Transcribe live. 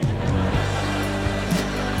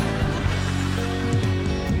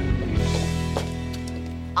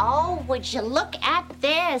would you look at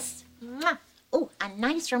this? Mwah. Oh, a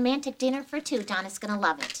nice romantic dinner for two. Donna's gonna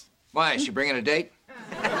love it. Why, is she bringing a date?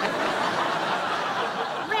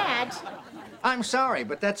 Red. I'm sorry,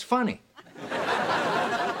 but that's funny. Hey,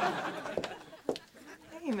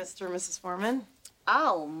 Mr. and Mrs. Foreman.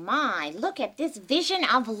 Oh, my. Look at this vision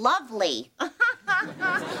of lovely. This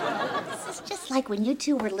is just like when you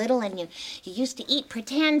two were little and you used to eat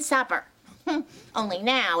pretend supper. Only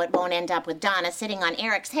now it won't end up with Donna sitting on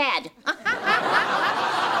Eric's head.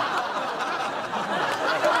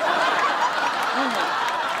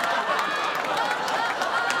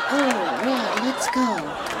 Oh, Red, let's go.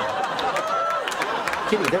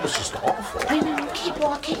 Kitty, that was just awful. I know. Keep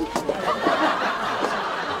walking.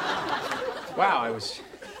 Wow, I was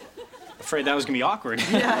afraid that was gonna be awkward.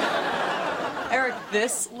 Eric,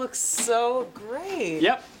 this looks so great.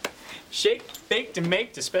 Yep. Shaped, baked, and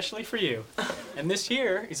baked especially for you. And this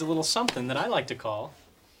here is a little something that I like to call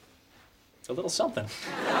a little something.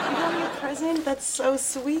 You got me a present? That's so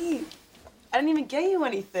sweet. I didn't even get you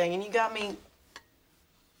anything, and you got me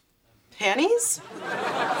panties?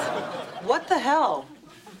 What the hell?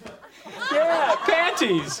 Yeah,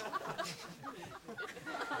 panties.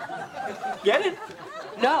 Get it?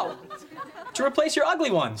 No. To replace your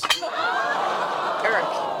ugly ones. Eric,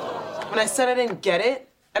 when I said I didn't get it,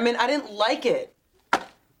 I mean I didn't like it.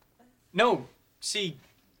 No, see,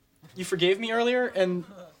 you forgave me earlier, and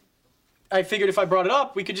I figured if I brought it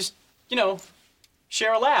up, we could just,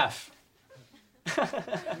 share a laugh.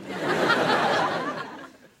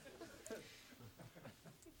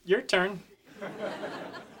 Your turn.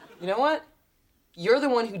 You know what? You're the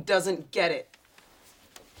one who doesn't get it.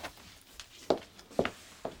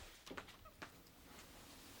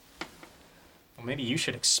 Well, maybe you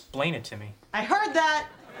should explain it to me. I heard that.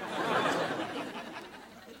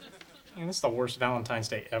 Man, this is the worst Valentine's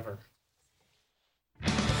Day ever.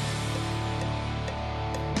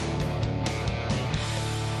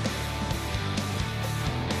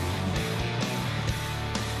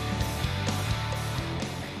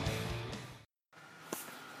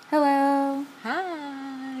 Hello.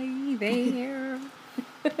 Hi there.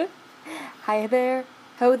 Hi there.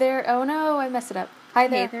 Ho there. Oh no, I messed it up. Hi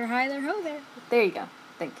there. Hey there, hi there, ho there. There you go.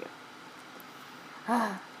 Thank you.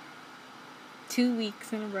 2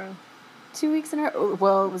 weeks in a row. 2 weeks in a row.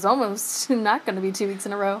 Well, it was almost not going to be 2 weeks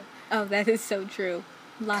in a row. Oh, that is so true.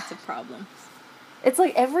 Lots of problems. It's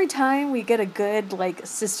like every time we get a good,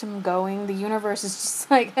 system going, the universe is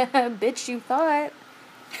just like, bitch, you thought.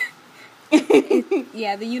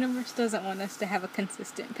 Yeah, the universe doesn't want us to have a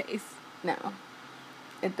consistent pace. No.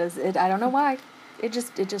 It does. I don't know why. It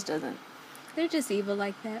just doesn't. They're just evil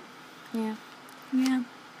like that. Yeah. Yeah.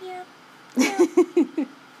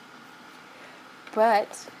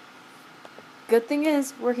 But, good thing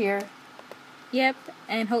is, we're here. Yep,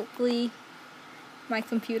 and hopefully my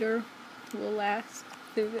computer will last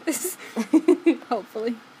through this.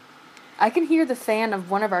 Hopefully. I can hear the fan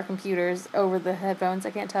of one of our computers over the headphones.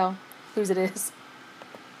 I can't tell whose it is.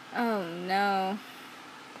 Oh no.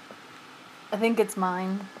 I think it's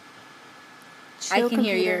mine. I can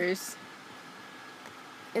hear computer. yours.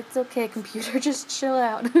 It's okay, computer. Just chill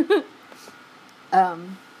out.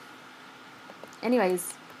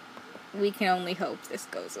 Anyways. We can only hope this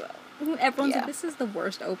goes well. Everyone's like, this is the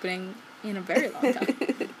worst opening in a very long time.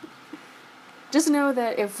 Just know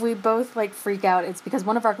that if we both, freak out, it's because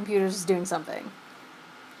one of our computers is doing something.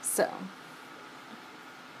 So.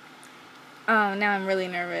 Oh, now I'm really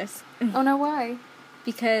nervous. Oh, no, why?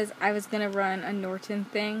 Because I was going to run a Norton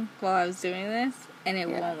thing while I was doing this, and it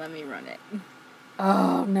won't let me run it.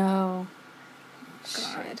 Oh, no.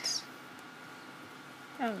 God. Shit.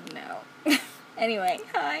 Oh, no. Anyway,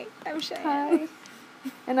 hi, I'm Cheyenne. Hi.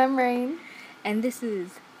 And I'm Rain. And this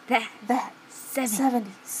is That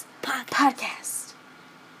 70s podcast.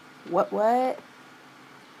 What?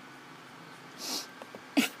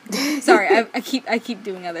 Sorry, I keep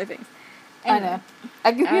doing other things. Anyway, I know.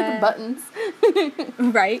 I can hear the buttons.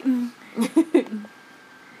 Right?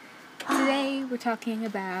 Today we're talking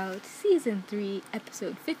about Season 3,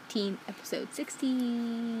 Episode 15, Episode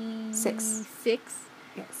 66.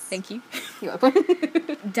 Yes. Thank you. You're welcome.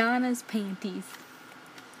 Donna's panties.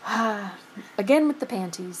 Again with the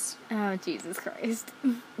panties. Oh, Jesus Christ.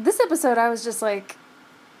 This episode, I was just I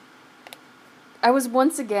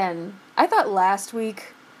once again, I thought last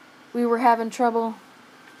week we were having trouble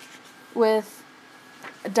with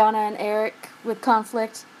Donna and Eric with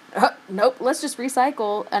conflict. Nope, let's just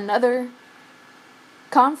recycle another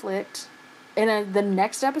conflict in the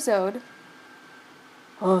next episode.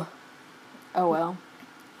 Oh well.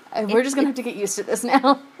 We're just going to have to get used to this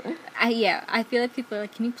now. I feel like people are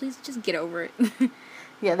like, can you please just get over it?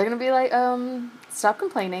 Yeah, they're gonna be like, stop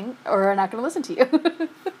complaining, or we're not gonna listen to you.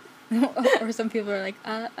 Or some people are like,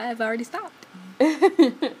 I've already stopped.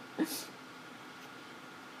 Do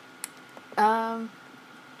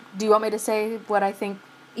you want me to say what I think?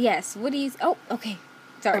 Yes, Woody's. Oh, okay.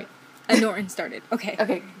 Sorry. Norton started. Okay.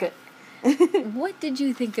 Okay, good. What did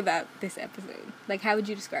you think about this episode? Like, how would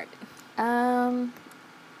you describe it?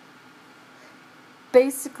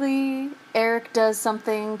 Basically, Eric does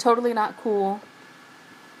something totally not cool,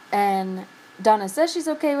 and Donna says she's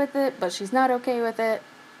okay with it, but she's not okay with it.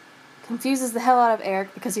 Confuses the hell out of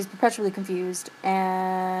Eric because he's perpetually confused,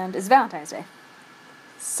 and it's Valentine's Day.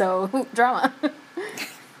 So, drama.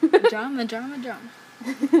 Drama.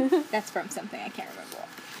 That's from something I can't remember.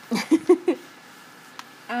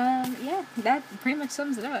 Yeah, that pretty much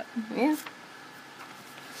sums it up. Yeah.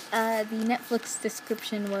 The Netflix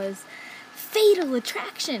description was Fatal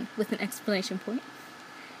Attraction with an exclamation point.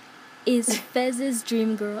 Is Fez's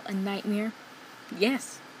dream girl a nightmare?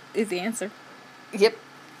 Yes, is the answer. Yep.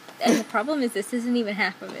 And the problem is this isn't even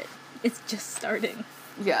half of it. It's just starting.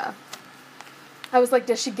 Yeah. I was like,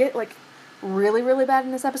 does she get, like, really, really bad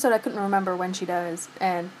in this episode? I couldn't remember when she does.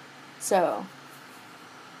 And so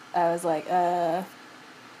I was like, I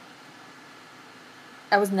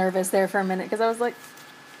was nervous there for a minute because I was like,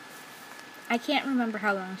 I can't remember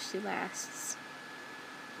how long she lasts.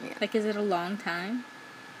 Yeah. Like, is it a long time?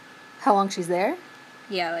 how long she's there?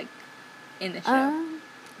 Yeah, like, in the show.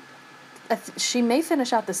 She may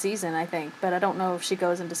finish out the season, I think, but I don't know if she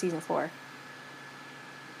goes into season 4.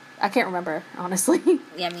 I can't remember, honestly.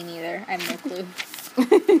 Yeah, me neither. I have no clue.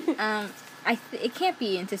 It can't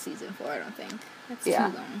be into season 4, I don't think. That's too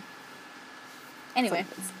long. Anyway.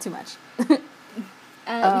 It's too much. We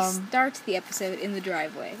start the episode in the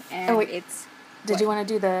driveway, and it's... Did you want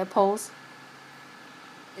to do the polls?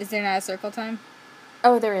 Is there not a circle time?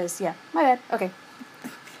 Oh, there is, yeah. My bad. Okay.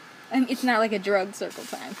 I mean, it's not like a drug circle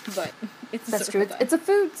time, but it's a circle time. It's a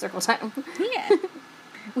food circle time. Yeah.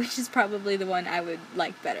 Which is probably the one I would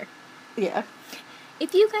like better. Yeah.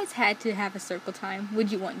 If you guys had to have a circle time,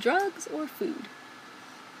 would you want drugs or food?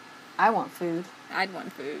 I want food. I'd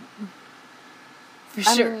want food. For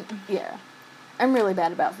sure. mean, yeah. I'm really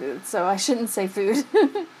bad about food, so I shouldn't say food.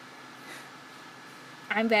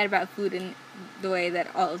 I'm bad about food in the way that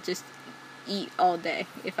I'll just eat all day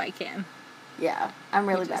if I can. Yeah, I'm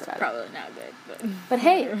really bad about probably not good, but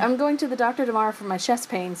hey, I'm going to the doctor tomorrow for my chest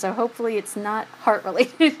pain, so hopefully it's not heart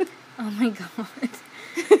related. Oh my god.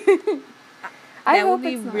 That would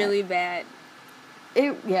be really bad.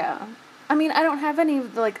 Yeah. I mean, I don't have any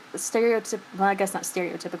of the, like, well, I guess not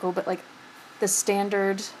stereotypical, but, like, the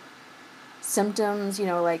standard symptoms, you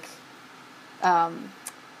know, like,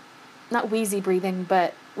 not wheezy breathing,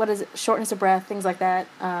 but, what is it, shortness of breath, things like that.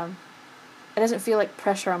 It doesn't feel like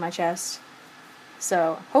pressure on my chest.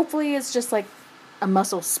 So, hopefully it's just, like, a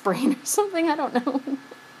muscle sprain or something, I don't know.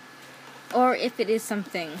 Or if it is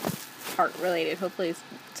something heart-related, hopefully it's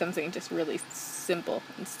something just really simple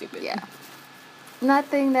and stupid. Yeah.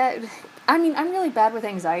 Nothing that... I mean, I'm really bad with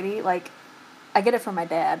anxiety. Like, I get it from my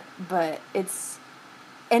dad, but it's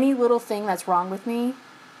any little thing that's wrong with me,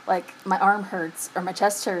 like my arm hurts or my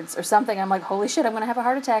chest hurts or something, I'm like, holy shit, I'm going to have a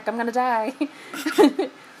heart attack. I'm going to die.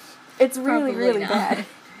 It's really, really bad.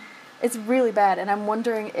 It's really bad, and I'm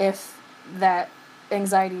wondering if that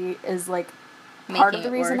anxiety is, like, part of the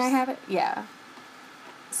reason I have it. Yeah.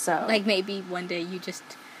 So. Like, maybe one day you just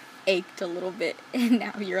ached a little bit, and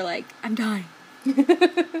now you're like, I'm dying.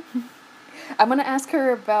 I'm going to ask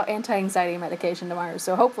her about anti-anxiety medication tomorrow,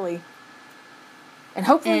 so hopefully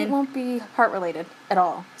it won't be heart-related at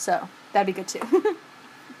all, so that'd be good too.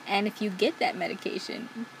 And if you get that medication,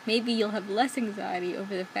 maybe you'll have less anxiety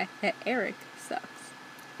over the fact that Eric sucks.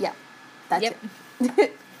 Yeah, that's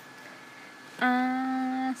it.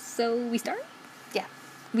 So we start? Yeah.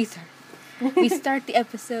 We start. We start the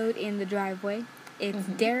episode in the driveway. It's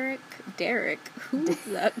Derek. Who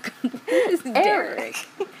is Derek?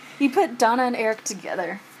 He put Donna and Eric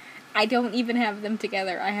together. I don't even have them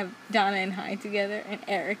together. I have Donna and Hyde together and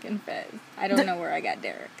Eric and Fez. I don't know where I got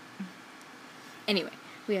Derek. Anyway,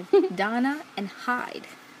 we have Donna and Hyde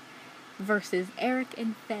versus Eric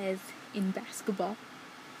and Fez in basketball.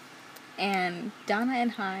 And Donna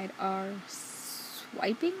and Hyde are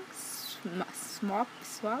mopping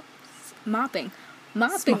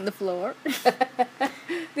the floor.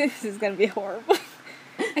 This is gonna be horrible.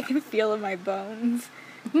 I can feel it in my bones.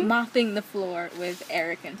 Mopping the floor with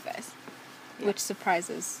Eric and Fez, which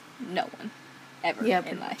surprises no one ever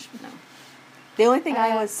in life. No. The only thing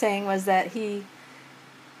I was saying was that he.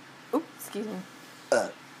 Oops, excuse me.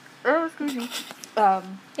 Excuse me.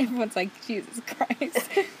 Everyone's like, Jesus Christ.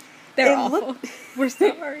 They're It awful. looked- We're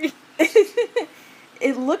sorry.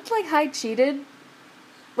 It looked like Hyde cheated,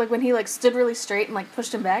 like when he like stood really straight and like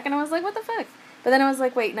pushed him back, and I was like, what the fuck? But then I was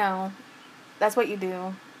like, wait, no, that's what you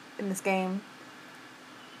do in this game.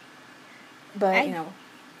 But you know,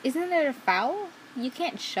 Isn't it a foul? You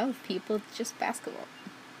can't shove people. It's just basketball.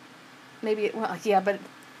 maybe well, yeah, but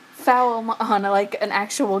foul on like an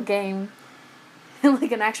actual game,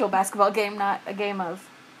 like an actual basketball game, not a game of.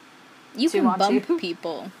 You Two can on bump two.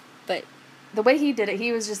 people, but The way he did it,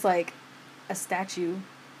 he was just like a statue.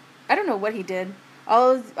 I don't know what he did.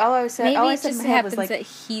 All I said, maybe all I it said in just my head was happens like, that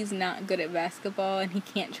he's not good at basketball and he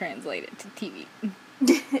can't translate it to TV.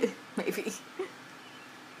 maybe.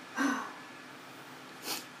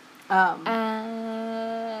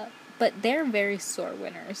 But they're very sore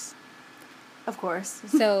winners, Of course.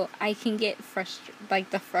 so I can get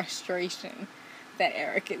the frustration that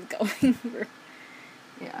Eric is going through.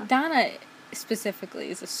 Yeah. Donna specifically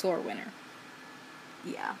is a sore winner.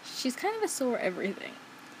 Yeah. She's kind of a sore everything,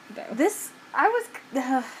 though. This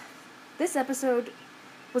episode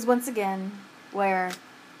was once again where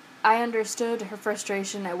I understood her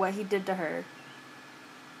frustration at what he did to her.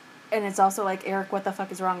 And it's also like, Eric, what the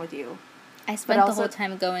fuck is wrong with you? I spent the also- whole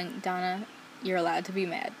time going, Donna, you're allowed to be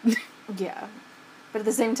mad. Yeah. But at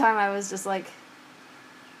the same time, I was just like...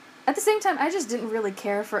 At the same time, I just didn't really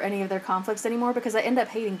care for any of their conflicts anymore because I end up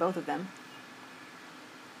hating both of them.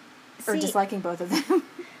 Or See, disliking both of them.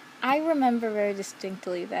 I remember very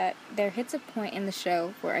distinctly that there hits a point in the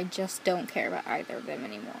show where I just don't care about either of them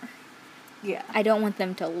anymore. Yeah. I don't want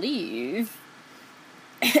them to leave.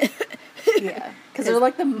 Yeah. Because they're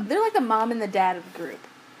like the mom and the dad of the group.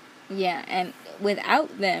 Yeah, and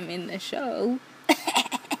without them in the show,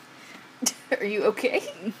 Are you okay?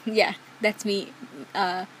 yeah, that's me,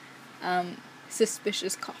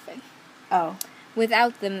 suspicious coughing. Oh.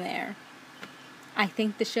 Without them there, I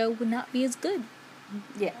think the show would not be as good.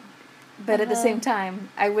 Yeah. But at the same time,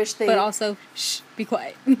 I wish they... But also, shh, be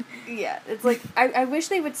quiet. Yeah, it's like, I wish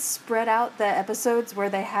they would spread out the episodes where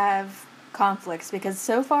they have conflicts, because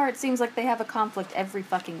so far it seems like they have a conflict every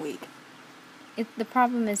fucking week. The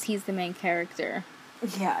problem is he's the main character,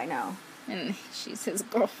 Yeah, I know. and she's his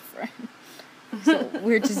girlfriend. So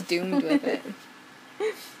we're just doomed with it.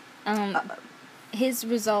 His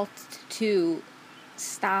result to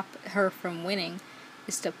stop her from winning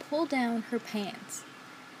is to pull down her pants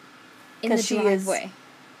in the 'Cause she is- driveway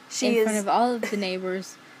She in is... front of all of the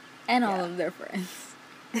neighbors and all Yeah. of their friends,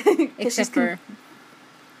 'cause she's except for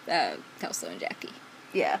Kelso and Jackie.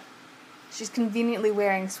 Yeah. She's conveniently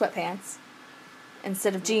wearing sweatpants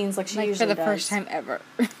instead of jeans like she Like for usually the does. first time ever.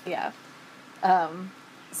 Yeah.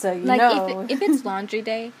 So you Like know... if it's laundry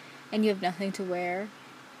day and you have nothing to wear,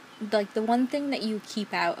 like the one thing that you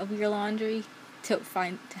keep out of your laundry to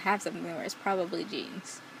have something to wear is probably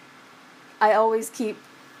jeans. I always keep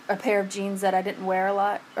a pair of jeans that I didn't wear a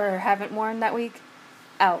lot or haven't worn that week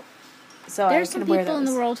out. So There's I some can wear people in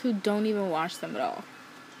the those. world who don't even wash them at all.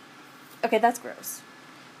 Okay, that's gross.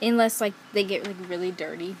 Unless like they get like really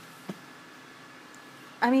dirty.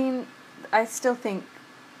 I mean, I still think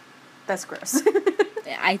that's gross.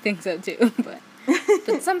 I think so too,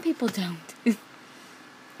 but some people don't.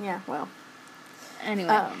 Yeah, well,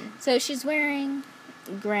 Anyway, so she's wearing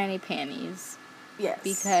granny panties yes.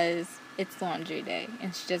 because it's laundry day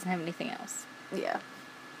and she doesn't have anything else. Yeah.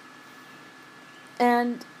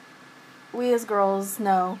 And we as girls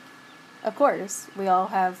know, of course, we all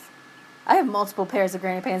have... I have multiple pairs of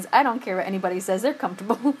granny pants. I don't care what anybody says. They're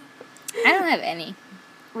comfortable. I don't have any.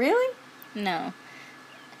 Really? No.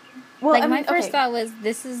 Well, Like I my mean, first okay. thought was,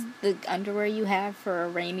 this is the underwear you have for a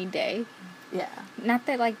rainy day. Yeah. Not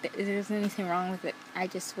that like there's anything wrong with it. I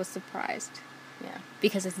just was surprised Yeah.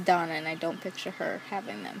 because it's Donna and I don't picture her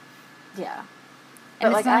having them. Yeah. And But,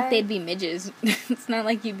 it's like, not like they'd be midges. It's not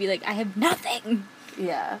like you'd be like, I have nothing.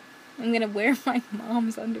 Yeah. I'm gonna wear my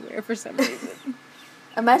mom's underwear for some reason.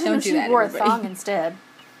 Imagine Don't if do she that, wore everybody. a thong instead.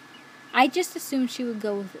 I just assumed she would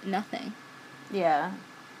go with nothing. Yeah.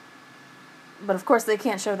 But of course they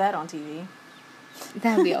can't show that on TV.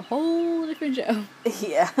 That would be a whole different show.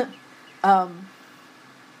 Yeah.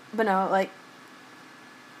 But no, like,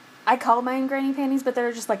 I call mine granny panties, but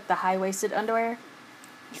they're just like the high-waisted underwear.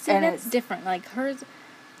 See, And that's it's- different. Like hers,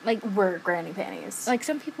 like Were granny panties. like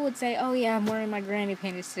some people would say, "Oh yeah, I'm wearing my granny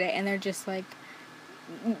panties today," and they're just like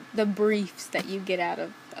the briefs that you get out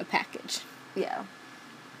of a package. Yeah.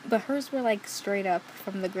 But hers were like straight up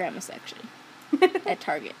from the grandma section at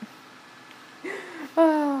Target.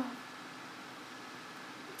 Oh.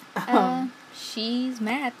 She's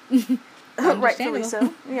mad. Rightfully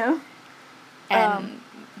so. Yeah. And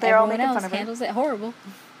they're all everyone making else fun of her. handles it horrible.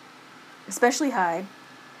 Especially Hyde.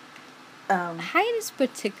 Hyde is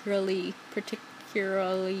particularly,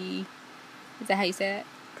 is that how you say it?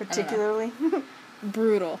 Particularly.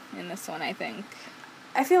 Brutal in this one, I think.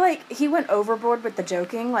 I feel like he went overboard with the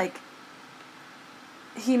joking. Like,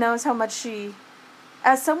 he knows how much she...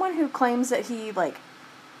 As someone who claims that he, like,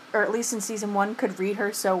 or at least in season 1, could read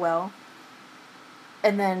her so well,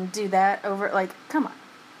 and then do that over... Like, come on.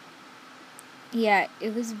 Yeah,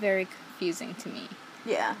 it was very confusing to me.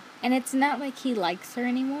 Yeah. And it's not like he likes her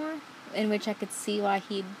anymore, in which I could see why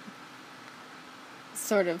he'd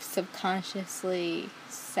sort of subconsciously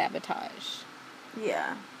sabotage.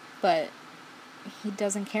 Yeah. But he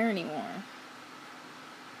doesn't care anymore.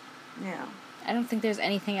 Yeah. I don't think there's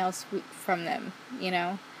anything else from them, you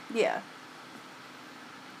know? Yeah.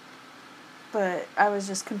 But I was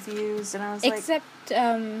just confused, and I was Except,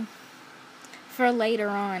 for later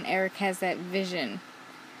on, Eric has that vision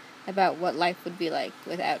about what life would be like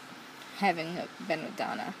without having been with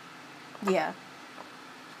Donna. Yeah.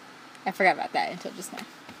 I forgot about that until just now.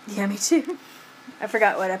 Yeah, me too. I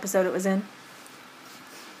forgot what episode it was in.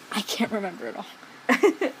 I can't remember at all.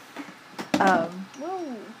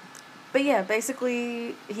 Whoa. But yeah,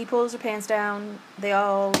 basically, he pulls her pants down. They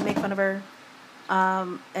all make fun of her.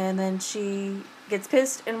 And then she gets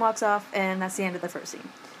pissed and walks off, and that's the end of the first scene.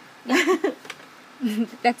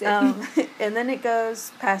 That's it. And then it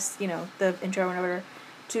goes past, the intro and whatever,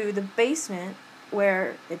 to the basement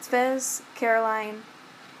where it's Fez, Caroline,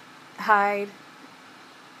 Hyde,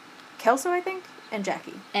 Kelso, I think, and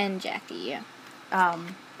Jackie. And Jackie, yeah.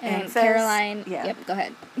 And Fez, Caroline. yeah. Yep, go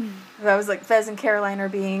ahead. I was like, Fez and Caroline are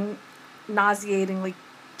being nauseatingly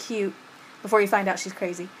cute before you find out she's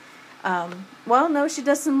crazy. Well, no, she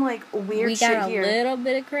does some weird shit here. We got a little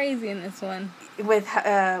bit of crazy in this one. With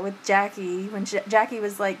Jackie, when Jackie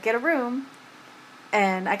was like, get a room,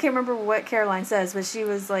 and I can't remember what Caroline says, but she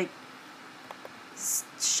was like,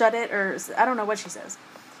 shut it, or I don't know what she says.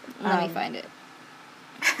 Let me find it.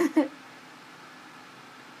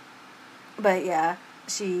 But yeah,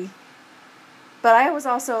 but I was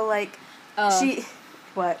also like,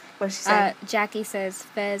 what did she say? Jackie says,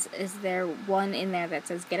 Fez, is there one in there that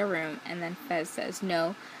says get a room? And then Fez says,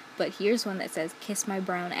 no, but here's one that says kiss my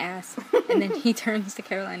brown ass. And then he turns to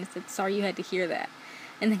Caroline and says, sorry you had to hear that.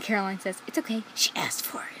 And then Caroline says, it's okay, she asked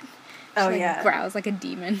for it. She growls like a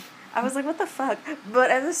demon. I was like, what the fuck?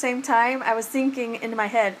 But at the same time, I was thinking in my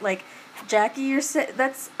head, like, Jackie,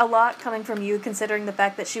 that's a lot coming from you, considering the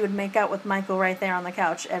fact that she would make out with Michael right there on the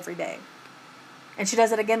couch every day. And she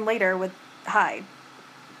does it again later with Hyde.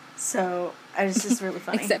 So, it's just really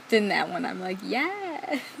funny. Except in that one, I'm like,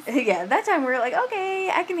 yeah. Yeah, that time we were like, okay,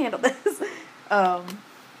 I can handle this.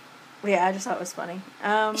 Yeah, I just thought it was funny.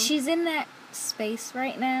 She's in that space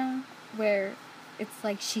right now where it's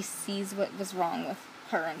like she sees what was wrong with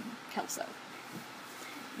her and Kelso.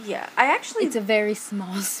 Yeah, it's a very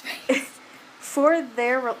small space. For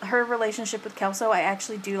her relationship with Kelso, I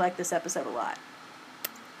actually do like this episode a lot.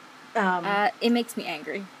 It makes me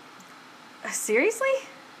angry. Seriously?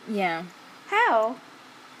 Yeah. How?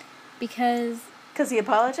 Because he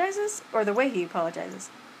apologizes? Or the way he apologizes?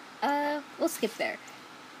 We'll skip there.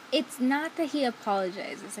 It's not that he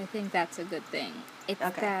apologizes. I think that's a good thing. It's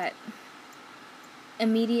that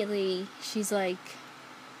immediately she's like...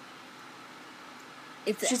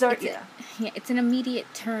 It's an immediate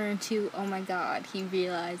turn to, oh my god, he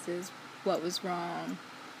realizes what was wrong.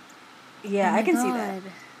 Yeah, I can see that.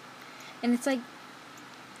 And it's like,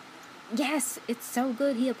 yes, it's so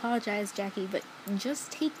good he apologized, Jackie, but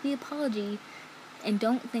just take the apology and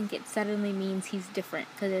don't think it suddenly means he's different,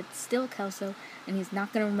 because it's still Kelso, and he's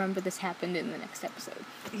not going to remember this happened in the next episode.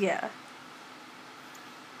 Yeah.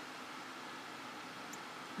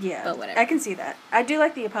 Yeah. But whatever. I can see that. I do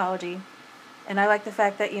like the apology. And I like the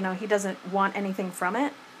fact that, he doesn't want anything from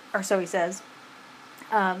it, or so he says.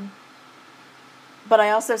 But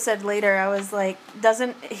I also said later, I was like,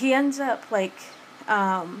 he ends up like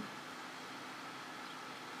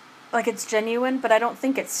it's genuine, but I don't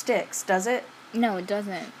think it sticks, does it? No, it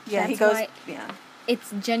doesn't. Yeah, That's he goes, why yeah.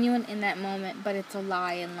 It's genuine in that moment, but it's a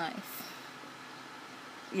lie in life.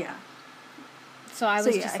 Yeah. So I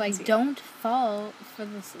was just like, don't fall for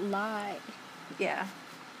this lie. Yeah.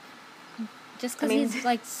 Just because he's,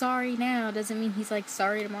 sorry now doesn't mean he's,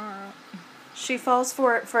 sorry tomorrow. She falls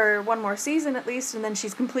for it for one more season, at least, and then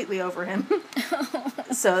she's completely over him.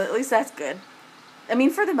 So, at least that's good. I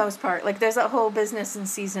mean, for the most part. There's that whole business in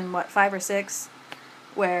season, 5 or 6,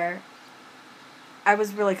 where I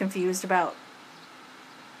was really confused about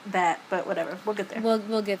that, but whatever. We'll get there.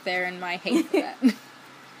 We'll get there in my hate for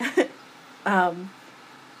that.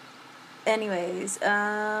 Anyways,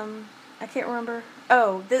 I can't remember.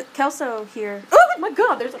 Oh, the Kelso here. Oh my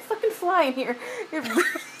god, there's a fucking fly in here.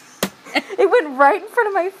 It went right in front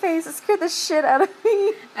of my face. It scared the shit out of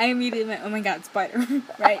me. I immediately went, oh my god, spider.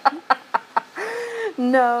 Right.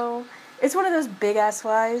 No. It's one of those big ass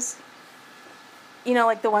flies. You know,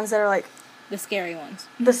 like the ones that are like The scary ones.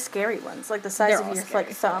 the scary ones, like the size They're of all your scary.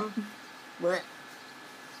 like thumb. What?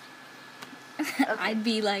 I'd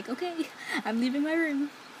be like, okay, I'm leaving my room.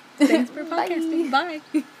 Thanks for podcasting. Bye.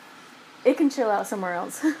 It can chill out somewhere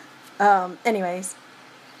else. Anyways,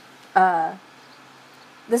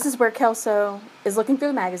 this is where Kelso is looking through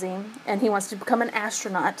the magazine, and he wants to become an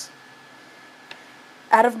astronaut.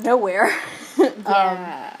 Out of nowhere.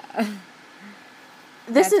 Yeah.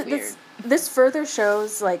 This That's is weird. this further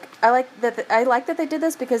shows like I like that they did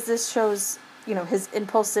this because this shows, you know, his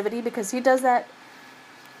impulsivity, because he does that.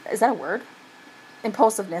 Is that a word?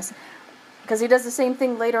 Impulsiveness. Because he does the same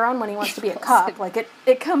thing later on when he wants to be a cop. Like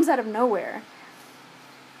it comes out of nowhere.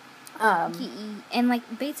 And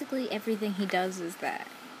like basically everything he does is that.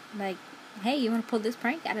 Like, hey, you want to pull this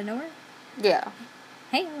prank out of nowhere? Yeah.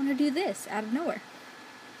 Hey, I want to do this out of nowhere.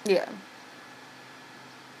 Yeah.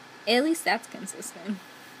 At least that's consistent.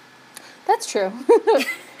 That's true.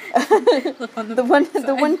 Look on the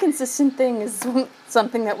one consistent thing is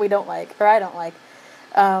something that we don't like, or I don't like.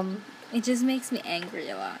 It just makes me angry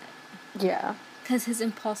a lot. Yeah. Because his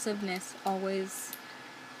impulsiveness always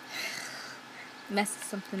messes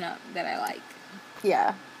something up that I like.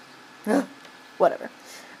 Yeah. Whatever.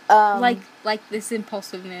 Like this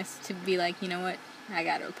impulsiveness to be like, you know what, I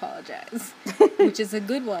gotta apologize. Which is a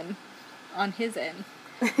good one on his end.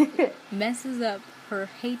 Messes up her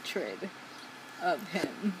hatred of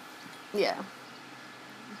him. Yeah.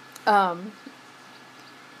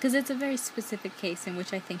 Because it's a very specific case in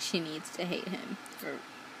which I think she needs to hate him.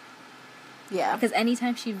 Yeah. Because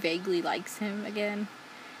anytime she vaguely likes him again,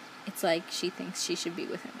 it's like she thinks she should be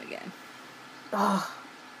with him again. Oh,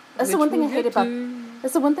 that's the Which one thing I we'll hate get about. to.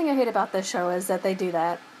 That's the one thing I hate about this show is that they do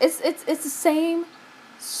that. It's the same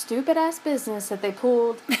stupid ass business that they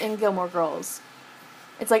pulled in Gilmore Girls.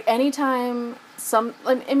 It's like anytime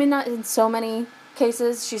I mean, not in so many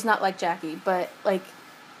cases, she's not like Jackie, but like,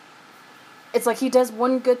 it's like he does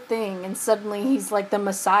one good thing and suddenly he's like the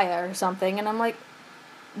Messiah or something, and I'm like,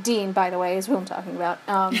 Dean, by the way, is who I'm talking about.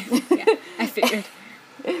 Yeah, I figured.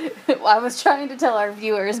 I was trying to tell our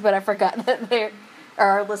viewers, but I forgot that they're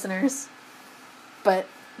our listeners. But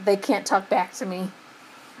they can't talk back to me.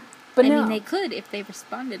 But I no. mean, they could if they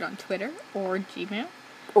responded on Twitter or Gmail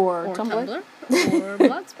or or Tumblr. Tumblr or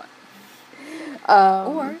Blogspot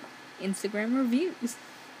or Instagram reviews.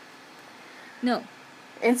 No,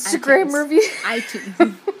 Instagram iTunes. review.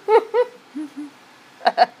 iTunes.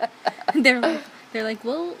 They're like,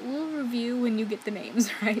 we'll review when you get the names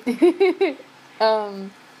right.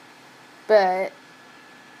 But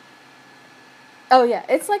oh yeah,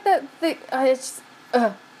 it's like that thing. It's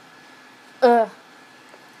I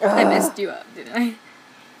messed you up, didn't I?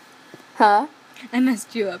 huh? I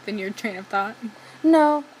messed you up in your train of thought.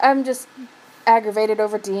 No, I'm just aggravated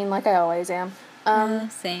over Dean like I always am.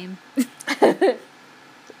 Same.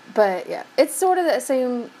 But yeah, it's sort of that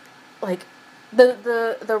same, like,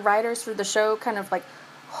 the writers for the show kind of like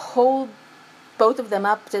hold both of them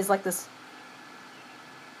up as like this.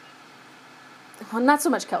 Well, not so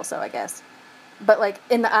much Kelso, I guess, but like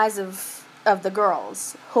in the eyes of the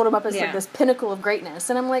girls, hold him up as like Yeah. this pinnacle of greatness,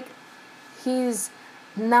 and I'm like, he's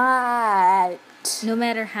not. No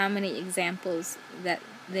matter how many examples that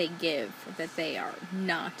they give that they are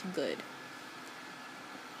not good.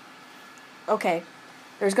 Okay,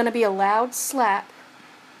 there's gonna be a loud slap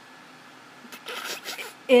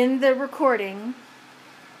in the recording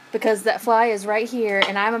because that fly is right here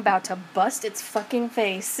and I'm about to bust its fucking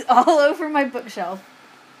face all over my bookshelf.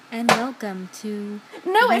 And welcome to...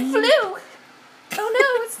 No, it Rain- flew! Oh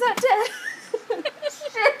no, it's not dead.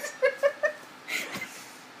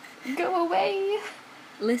 Shit. Go away.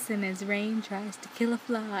 Listen as rain tries to kill a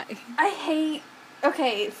fly. I hate...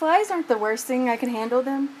 Okay, flies aren't the worst thing. I can handle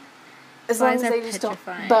them. As Flies long as are they just don't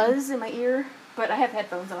petrifying. buzz in my ear. But I have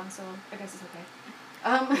headphones on, so I guess it's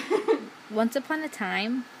okay. Once upon a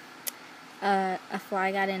time, a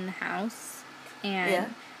fly got in the house and Yeah.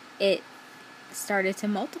 it started to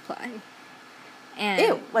multiply. And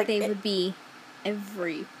Ew, like they it- would be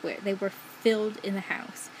everywhere. They were filled in the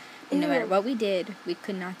house. And no Ew. matter what we did, we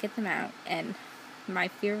could not get them out. And my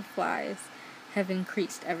fear of flies have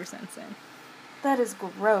increased ever since then. That is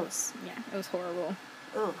gross. Yeah, it was horrible.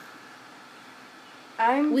 Ugh.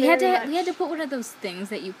 We had to put one of those things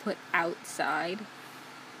that you put outside.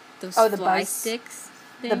 Those Oh, the fly buzz- sticks.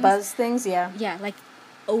 the things. buzz things, yeah. Yeah, like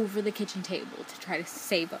over the kitchen table to try to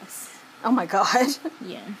save us. Oh my god.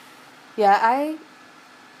 Yeah. Yeah,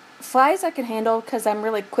 flies I can handle because I'm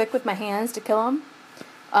really quick with my hands to kill them.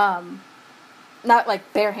 Not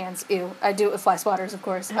like bare hands, ew. I do it with fly swatters, of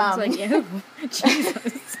course. I was like, ew.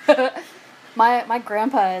 Jesus. My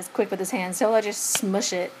grandpa is quick with his hands, so he'll just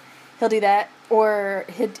smush it. He'll do that. Or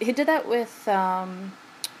he did that with a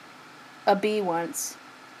bee once.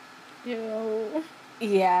 Ew.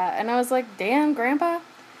 Yeah, and I was like, damn, grandpa.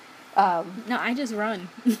 No, I just run.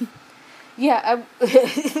 Yeah,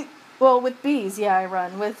 well, with bees, yeah, I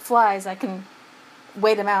run. With flies, I can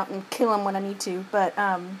wait them out and kill them when I need to. But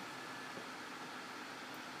I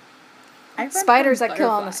run spiders, from I kill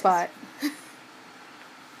on the butterflies. spot.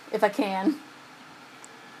 If I can.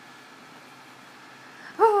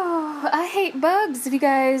 Oh, I hate bugs, if you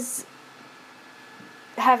guys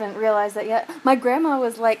haven't realized that yet. My grandma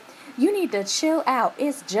was like, you need to chill out.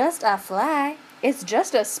 It's just a fly. It's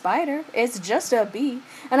just a spider. It's just a bee.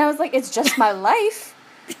 And I was like, it's just my life.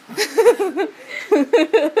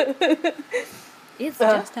 It's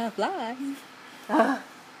just a fly.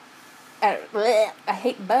 I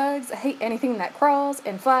hate bugs. I hate anything that crawls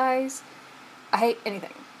and flies. I hate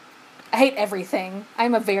anything. I hate everything.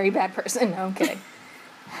 I'm a very bad person. No, I'm kidding.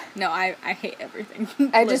 No, I hate everything.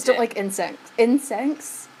 I just don't Legit. like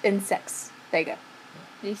insects. Insects. There you go.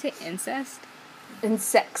 Did you say incest?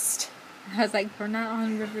 Insects. I was like, we're not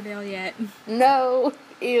on Riverdale yet. No.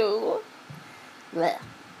 Ew. Blech.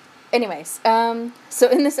 Anyways, so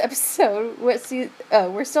in this episode, we're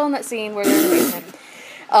still in that scene where they're in the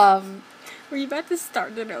basement. Were you about to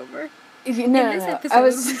start it over? No, In no, this no. episode, I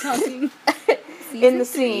was we're talking in the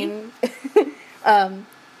season scene.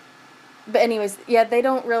 But anyways, yeah, they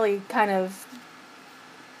don't really kind of.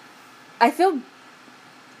 I feel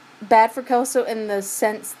bad for Kelso in the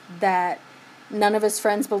sense that none of his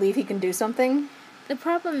friends believe he can do something. The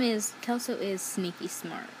problem is, Kelso is sneaky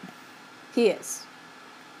smart. He is.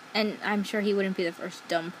 And I'm sure he wouldn't be the first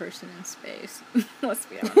dumb person in space. Let's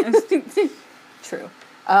be honest. True.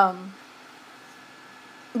 But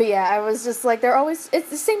yeah, I was just like, it's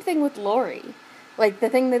the same thing with Lori. Like, the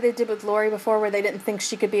thing that they did with Lori before where they didn't think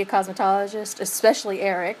she could be a cosmetologist, especially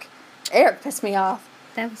Eric. Eric pissed me off.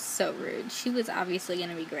 That was so rude. She was obviously going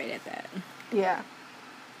to be great at that. Yeah.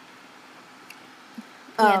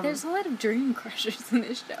 Yeah, there's a lot of dream crushers in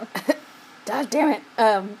this show. God damn it.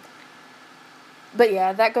 But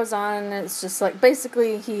yeah, that goes on, and it's just like,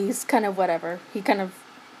 basically, he's kind of whatever.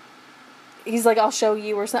 He's like, I'll show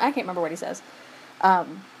you, or something. I can't remember what he says.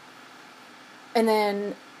 And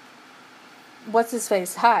then, what's his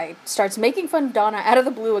face? Hyde starts making fun of Donna out of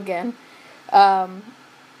the blue again,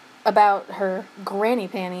 about her granny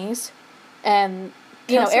panties, and,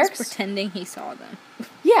 Kelsey's Eric's pretending he saw them.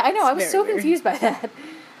 Yeah, I know, I was It's so very weird. confused by that.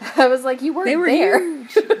 I was like, you weren't They were there.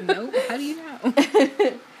 huge. Nope. How do you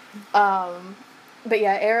know? But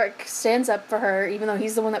yeah, Eric stands up for her, even though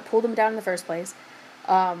he's the one that pulled him down in the first place.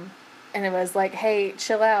 And it was like, hey,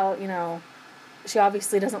 chill out, she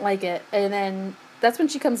obviously doesn't like it. And then that's when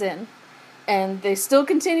she comes in. And they still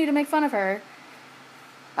continue to make fun of her.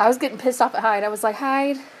 I was getting pissed off at Hyde. I was like,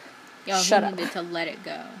 Hyde, shut He up. needed to let it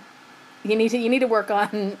go. You need to work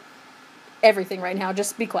on everything right now.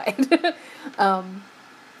 Just be quiet.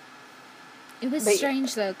 It was But-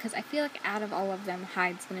 strange, though, because I feel like out of all of them,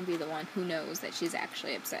 Hyde's going to be the one who knows that she's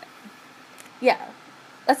actually upset. Yeah.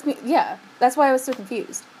 That's me. Yeah. That's why I was so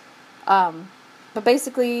confused. But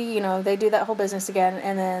basically, they do that whole business again,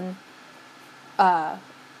 and then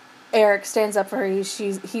Eric stands up for her.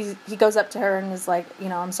 He goes up to her and is like,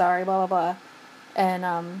 I'm sorry, blah, blah, blah.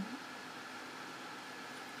 And,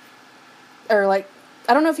 or like,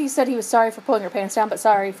 I don't know if he said he was sorry for pulling her pants down, but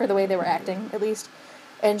sorry for the way they were acting, at least.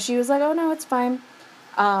 And she was like, oh, no, it's fine.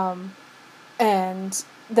 And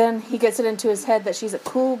then he gets it into his head that she's a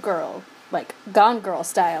cool girl, like Gone Girl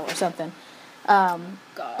style or something. God.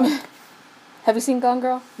 Have you seen Gone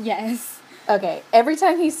Girl? Yes. Okay. Every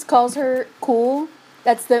time he calls her cool,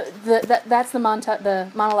 that's the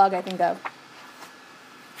monologue I think of.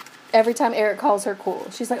 Every time Eric calls her cool,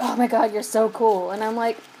 she's like, "Oh my God, you're so cool," and I'm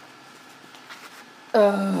like,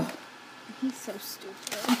 "Ugh." He's so stupid.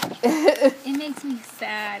 It makes me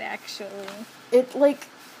sad, actually. It like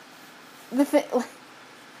the thing.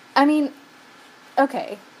 I mean,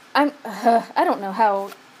 okay. I don't know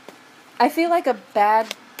how. I feel like a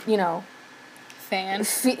bad, Fan.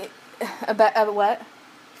 a what?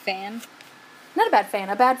 Fan. Not a bad fan,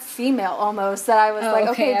 a bad female almost. That I was like,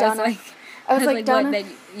 okay, Donna. I was like, Donna. What, that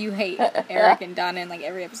you hate Eric and Donna in like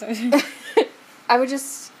every episode.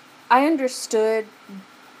 I understood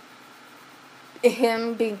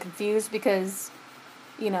him being confused because,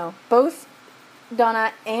 both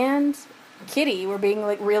Donna and Kitty were being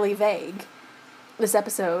like really vague this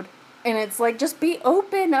episode. And it's like, just be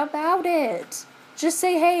open about it. Just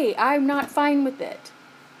say, hey, I'm not fine with it.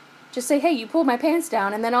 Just say, hey, you pulled my pants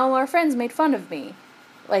down and then all our friends made fun of me.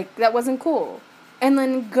 Like, that wasn't cool. And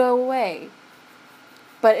then go away.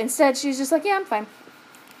 But instead, she's just like, yeah, I'm fine.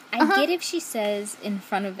 I get if she says in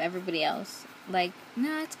front of everybody else, like,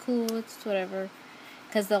 nah, it's cool, it's whatever.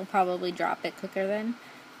 Because they'll probably drop it quicker then.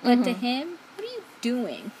 But to him, what are you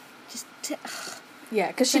doing? Just Yeah,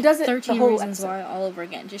 because she like does it 13 the whole reasons episode. why all over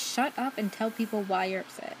again. Just shut up and tell people why you're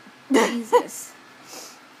upset. Jesus.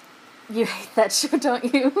 You hate that show,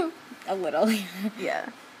 don't you? A little. Yeah.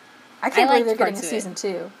 I can't believe liked they're getting a parts of it. season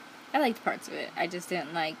 2. I liked parts of it. I just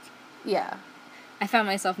didn't like... Yeah. I found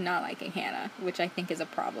myself not liking Hannah, which I think is a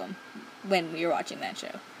problem when you're watching that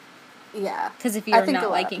show. Yeah. Because if I you're think a not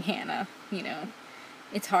lot. liking Hannah, you know,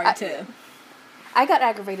 it's hard to... I got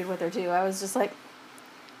aggravated with her, too. I was just like...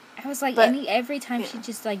 I was like, But- every time she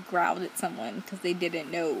just like growled at someone because they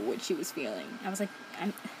didn't know what she was feeling. I was like,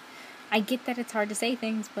 I get that it's hard to say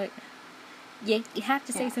things, but you have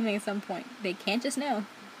to say Yeah. something at some point. They can't just know.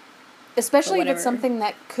 Especially if whatever. it's something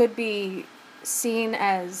that could be seen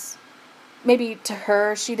as... Maybe to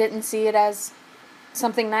her, she didn't see it as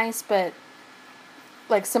something nice, but...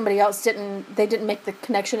 Like, somebody else didn't... They didn't make the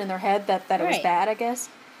connection in their head that it was Right. bad, I guess.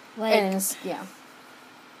 Like, And, yeah.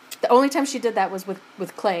 The only time she did that was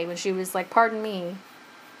with Clay, when she was like, pardon me.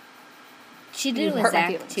 she did you it with hurt my Zach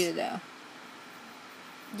feelings. too, though.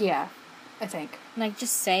 Yeah, I think. Like,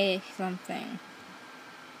 just say something.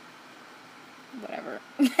 Whatever.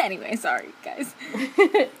 Anyway, sorry, guys.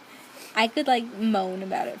 I could, like, moan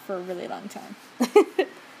about it for a really long time.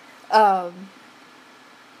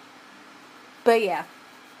 But yeah.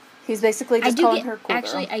 He's basically just calling her cool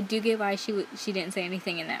actually, girl. I do get why she didn't say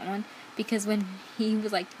anything in that one. Because when he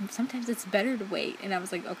was like, sometimes it's better to wait. And I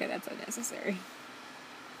was like, okay, that's unnecessary.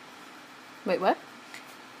 Wait, what?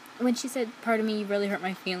 When she said, pardon me, you really hurt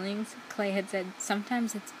my feelings, Clay had said,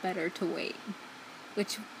 sometimes it's better to wait.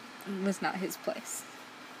 Which was not his place.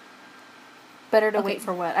 Better to Okay. wait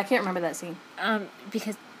for what? I can't remember that scene.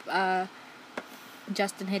 Because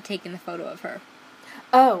Justin had taken the photo of her.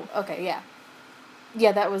 Oh, okay, yeah.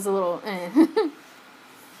 Yeah, that was a little...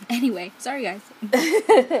 Anyway, sorry guys.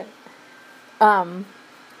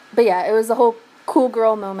 But yeah, it was the whole cool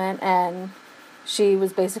girl moment, and she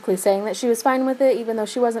was basically saying that she was fine with it, even though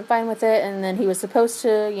she wasn't fine with it, and then he was supposed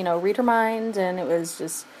to, read her mind, and it was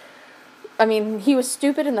just... I mean, he was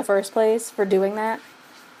stupid in the first place for doing that,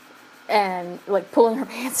 and, like, pulling her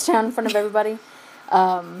pants down in front of everybody.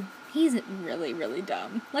 He's really, really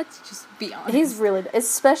dumb. Let's just be honest. He's really...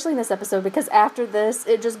 Especially in this episode, because after this,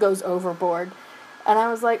 it just goes overboard. And I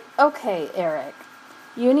was like, okay, Eric,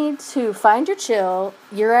 you need to find your chill.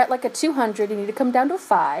 You're at, like, a 200. You need to come down to a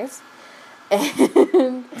 5.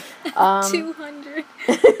 And... 200.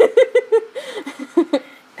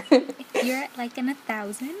 You're at like an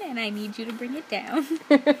 1,000 and I need you to bring it down.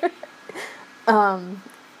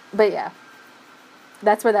 But yeah.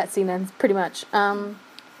 That's where that scene ends, pretty much. And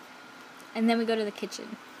then we go to the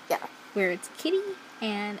kitchen Yeah. where it's Kitty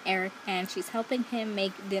and Eric, and she's helping him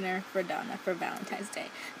make dinner for Donna for Valentine's Day.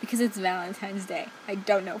 Because it's Valentine's Day. I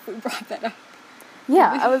don't know if we brought that up.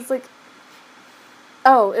 Yeah, I was like...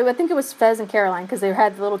 Oh, I think it was Fez and Caroline, because they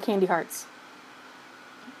had the little candy hearts.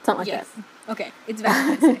 Something like Yes. that. Okay, it's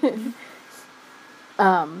Valentine's Day. But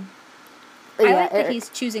I yeah, like that Eric- he's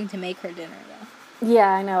choosing to make her dinner, though. Yeah,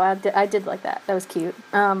 I know. I did like that. That was cute.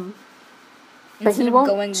 But Instead he of won't...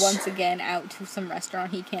 going once again out to some restaurant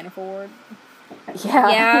he can't afford. Yeah.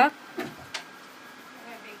 Yeah?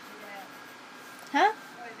 Huh?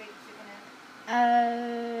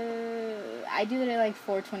 I do it at like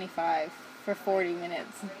 4:25 for 40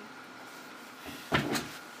 minutes.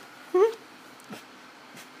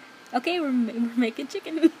 Okay, we're making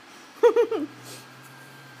chicken.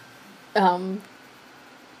 Are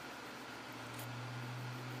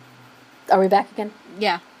we back again?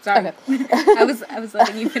 Yeah, sorry. Okay. I was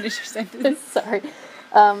letting you finish your sentence. Sorry.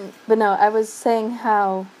 But no, I was saying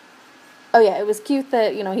how... Oh yeah, it was cute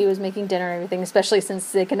that, he was making dinner and everything, especially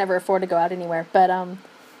since they can never afford to go out anywhere. But,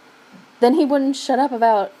 then he wouldn't shut up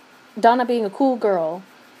about Donna being a cool girl.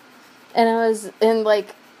 And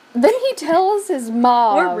then he tells his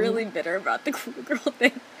mom... We're really bitter about the cool girl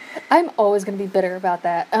thing. I'm always going to be bitter about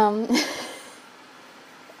that.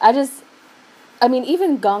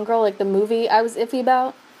 Even Gone Girl, like the movie, I was iffy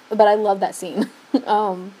about, but I love that scene.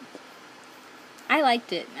 I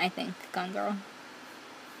liked it, I think, Gone Girl.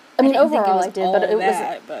 I mean, didn't think overall was I did, all but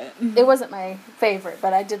that, but it wasn't my favorite,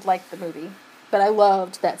 but I did like the movie. but I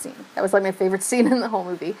loved that scene. That was like my favorite scene in the whole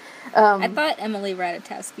movie. I thought Emily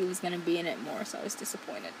Ratajkowski was gonna be in it more, so I was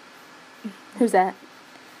disappointed. Who's that?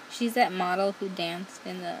 She's that model who danced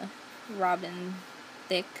in the Robin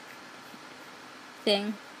Thicke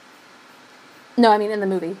thing. No, I mean in the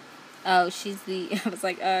movie. Oh, she's the. I was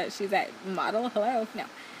like, she's that model. Hello, no.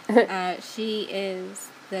 She is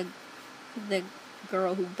the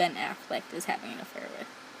girl who Ben Affleck is having an affair with.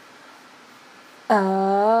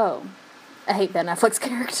 Oh, I hate Ben Affleck's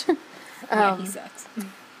character. Yeah, he sucks.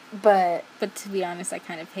 But But to be honest, I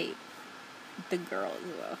kind of hate the girl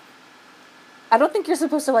as well. I don't think you're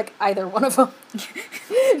supposed to like either one of them.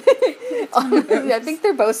 I think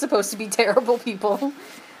they're both supposed to be terrible people.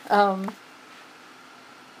 I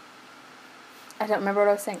don't remember what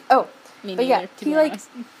I was saying. Oh, Me but neither, yeah, to he be like honest.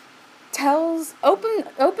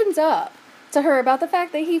 opens up to her about the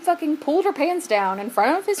fact that he fucking pulled her pants down in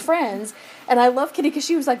front of his friends, and I love Kitty because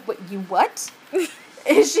she was like, "What? You what?"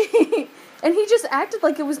 Is she? And he just acted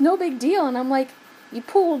like it was no big deal, and I'm like, "You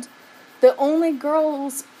pulled the only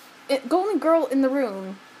girl in the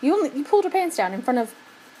room. You pulled her pants down in front of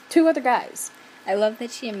 2 other guys." I love that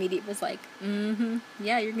she immediately was like,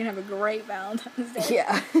 yeah, you're gonna have a great Valentine's Day.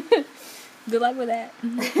 Yeah. Good luck with that.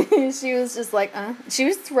 She was just like, She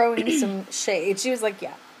was throwing some shade. She was like,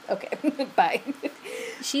 yeah, okay, bye.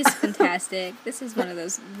 She's fantastic. This is one of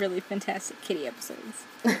those really fantastic Kitty episodes.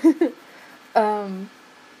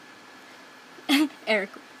 Eric,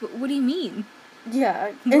 what do you mean?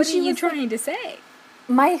 Yeah. What are you trying to say?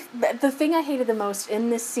 The thing I hated the most in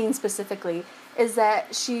this scene specifically is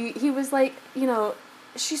that he was like,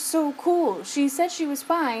 she's so cool. She said she was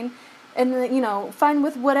fine, and, fine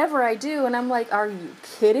with whatever I do, and I'm like, are you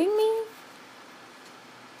kidding me?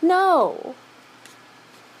 No.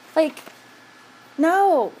 Like,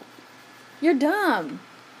 no. You're dumb.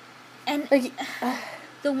 And Like,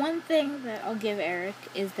 the one thing that I'll give Eric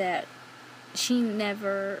is that she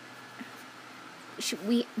never...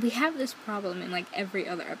 we have this problem in, like, every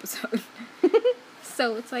other episode.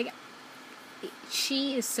 So it's like,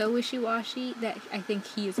 she is so wishy-washy that I think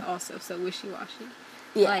he is also so wishy-washy.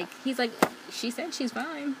 yeah. Like, he's like, she said she's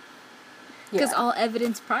fine. Because Yeah. all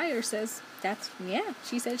evidence prior says,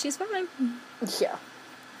 she said she's fine. Yeah.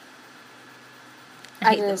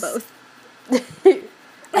 I hate them both.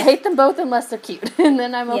 I hate them both unless they're cute, and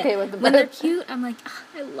then I'm okay with them When both. they're cute, I'm like,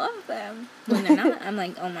 I love them. When they're not, I'm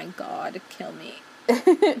like, oh my god, kill me.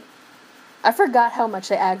 I forgot how much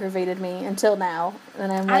they aggravated me until now,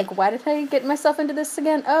 and I'm like, why did I get myself into this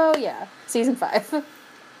again? Oh yeah, season 5.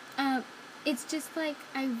 It's just like,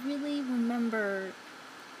 I really remember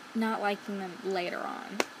not liking them later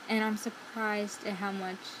on, and I'm surprised at how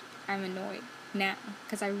much I'm annoyed now,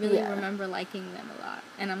 because I really remember liking them a lot,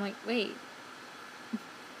 and I'm like, wait,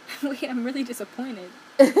 I'm really disappointed.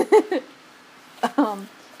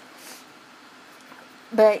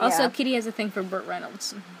 But Also, yeah. Kitty has a thing for Burt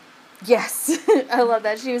Reynolds. Yes, I love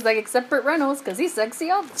that. She was like, except Burt Reynolds, because he's sexy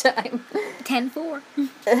all the time. 10-4.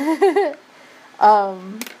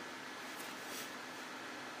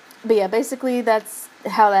 But yeah, basically that's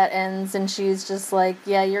how that ends, and she's just like,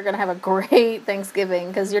 yeah, you're gonna have a great Thanksgiving,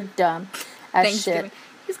 because you're dumb as Thanksgiving. shit.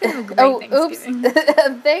 He's gonna have a great Thanksgiving.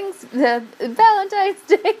 Oops. Valentine's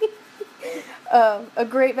Day. A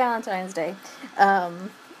great Valentine's Day.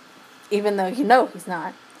 Even though he's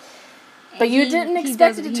not. But you didn't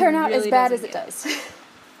expect it to turn out as bad as it does.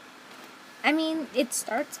 I mean, it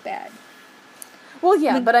starts bad. Well,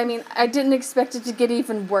 yeah, but I mean, I didn't expect it to get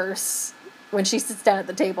even worse when she sits down at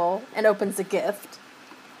the table and opens the gift.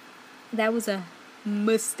 That was a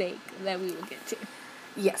mistake that we will get to.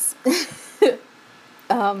 Yes.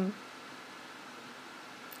 And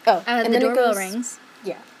The then it doorbell goes, rings,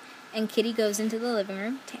 Yeah. and Kitty goes into the living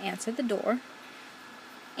room to answer the door.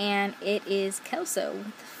 And it is Kelso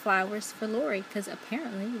with flowers for Lori, because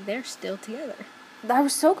apparently they're still together. I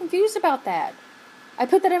was so confused about that. I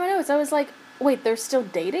put that in my notes. I was like, wait, they're still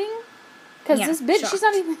dating? Because Yeah, this bitch, she's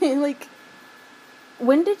not even, like...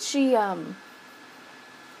 When did she, When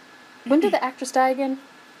did the actress die again?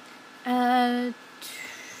 Let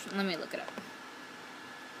me look it up.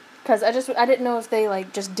 Because I didn't know if they,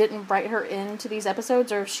 like, just didn't write her into these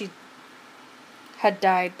episodes, or if she had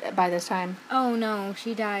died by this time. Oh no,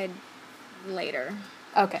 she died later.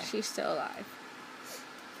 Okay. She's still alive.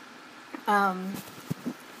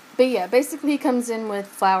 But yeah, basically he comes in with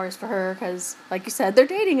flowers for her because, like you said, they're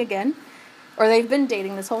dating again. Or they've been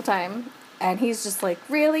dating this whole time. And he's just, like,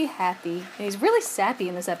 really happy. And he's really sappy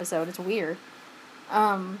in this episode. It's weird.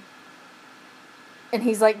 And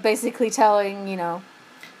he's, like, basically telling,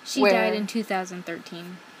 She where... died in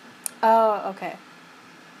 2013. Oh, okay.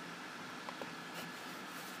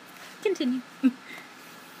 Continue.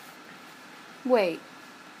 Wait.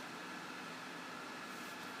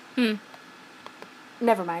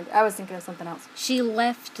 Never mind. I was thinking of something else. She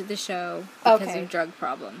left the show because Okay. of drug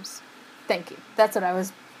problems. Thank you. That's what I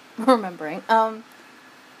was remembering. Well,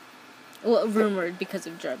 rumored because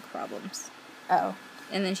of drug problems. Oh.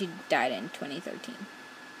 And then she died in 2013.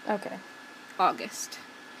 Okay. August.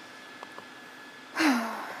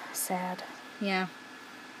 Sad. Yeah.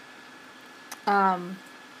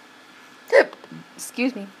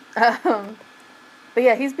 Excuse me. But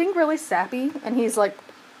yeah, he's being really sappy, and he's like,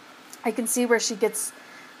 I can see where she gets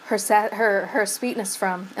her her sweetness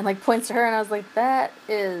from, and like points to her, and I was like, that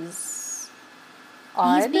is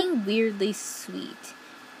odd. He's being weirdly sweet.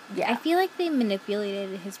 Yeah. I feel like they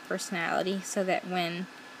manipulated his personality so that when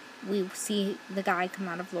we see the guy come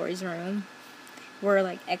out of Lori's room, we're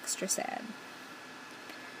like extra sad.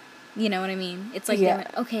 You know what I mean? It's like they Yeah.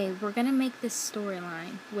 went, okay, we're gonna make this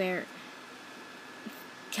storyline where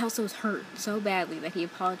Kelso's hurt so badly that he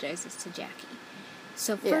apologizes to Jackie.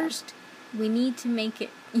 So Yeah. first, we need to make it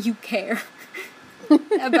you care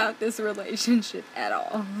about this relationship at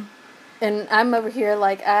all. And I'm over here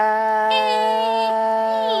like, no.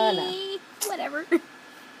 Whatever.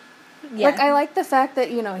 Yeah. Like, I like the fact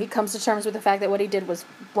that, you know, he comes to terms with the fact that what he did was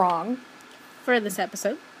wrong For this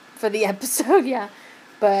episode. for the episode, yeah.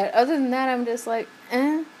 But other than that, I'm just like,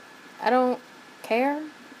 I don't care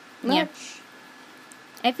much. Yeah.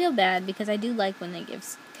 I feel bad because I do like when they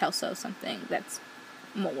give Kelso something that's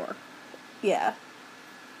more. Yeah.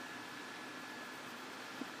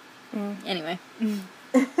 Anyway.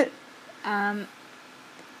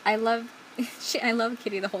 I love I love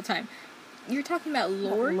Kitty the whole time. You're talking about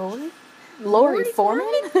Lori? Lori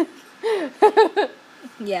Foreman?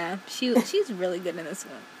 Yeah, she's really good in this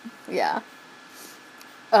one. Yeah.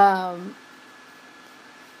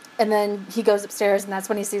 And then he goes upstairs, and that's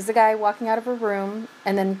when he sees the guy walking out of a room,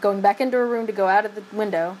 and then going back into a room to go out of the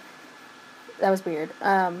window. That was weird.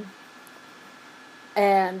 And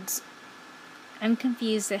I'm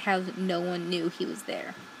confused at how no one knew he was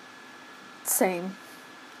there. same.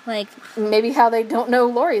 Like, Maybe how they don't know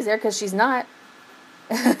Lori's there, because she's not.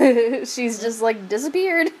 She's just, like,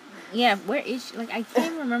 disappeared. yeah, where is she? Like, I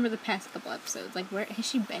can't remember the past couple episodes. Like, where has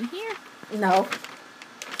she been here? No.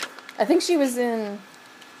 I think she was in...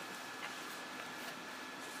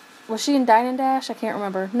 Was she in Dine and Dash? I can't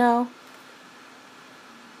remember. No.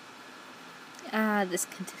 This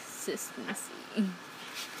consistency.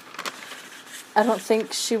 I don't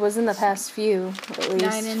think she was in the past few, at least.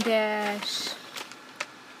 Dine and Dash.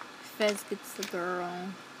 Fez gets the girl.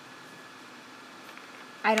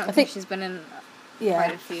 I don't think think- she's been in Yeah.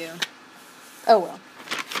 quite a few. Oh, well.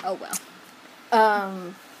 Oh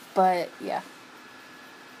well. But, yeah.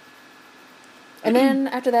 And then,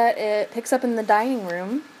 after that, it picks up in the dining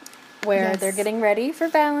room, where Yes. they're getting ready for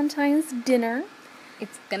Valentine's dinner.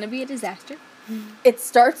 It's gonna be a disaster. It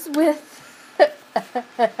starts with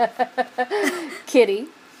Kitty.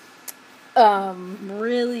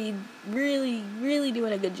 Really, really, really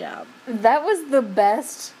doing a good job. That was the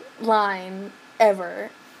best line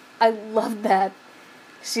ever. I loved that.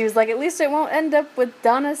 She was like, at least it won't end up with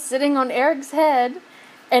Donna sitting on Eric's head.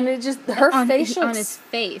 And it just, her on facial... his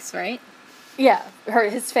face, right? Yeah,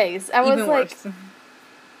 his face. I was Even like, worse.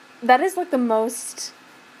 that is like the most,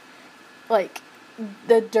 like,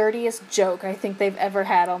 the dirtiest joke I think they've ever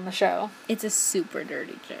had on the show. It's a super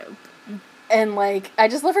dirty joke. And, like, I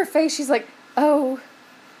just love her face. She's like, oh,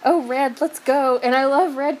 Red, let's go. And I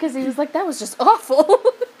love Red because he was like, that was just awful.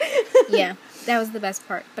 Yeah, that was the best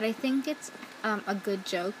part. But I think it's a good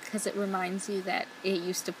joke because it reminds you that it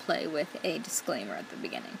used to play with a disclaimer at the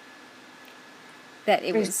beginning. That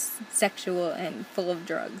it was sexual and full of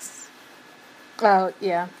drugs. Oh,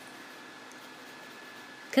 yeah.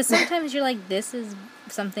 Because sometimes you're like, this is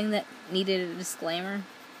something that needed a disclaimer.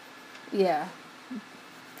 Yeah.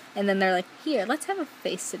 And then they're like, here, let's have a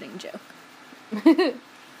face-sitting joke.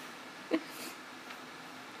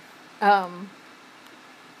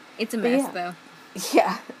 It's a mess, though.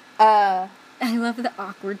 Yeah. I love the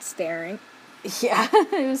awkward staring. Yeah,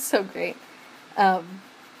 it was so great. And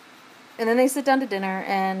then they sit down to dinner,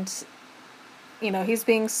 and, you know, he's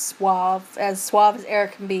being suave as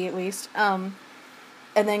Eric can be, at least. And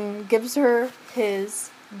then gives her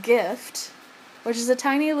his gift, which is a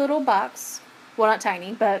tiny little box. Well, not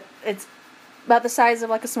tiny, but it's about the size of,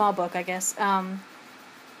 like, a small book, I guess.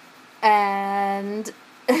 And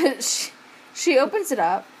she opens it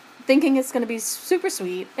up, thinking it's going to be super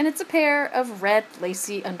sweet, and it's a pair of red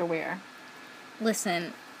lacy underwear.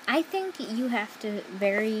 Listen, I think you have to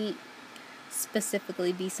very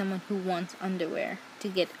specifically be someone who wants underwear to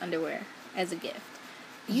get underwear as a gift.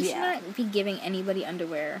 You should Yeah. not be giving anybody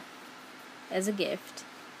underwear as a gift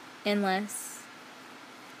unless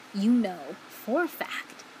you know for a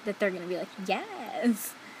fact that they're going to be like,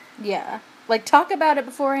 yes. Yeah. Like, talk about it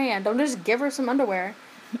beforehand. Don't just give her some underwear.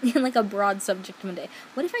 In like a broad subject one day.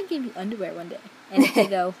 What if I gave you underwear one day? And if they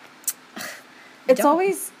go, It's Don't.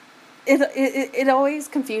 always... It always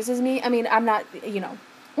confuses me. I mean, I'm not, well,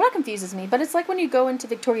 not confuses me, but it's like when you go into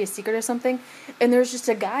Victoria's Secret or something, and there's just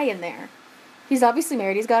a guy in there. He's obviously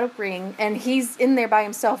married, he's got a ring, and he's in there by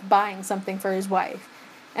himself buying something for his wife.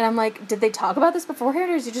 And I'm like, did they talk about this beforehand,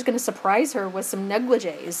 or is he just going to surprise her with some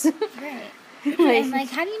negligees? right. Like- And like,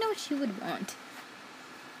 how do you know what she would want?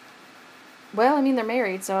 Well, I mean, they're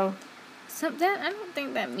married, so... That I don't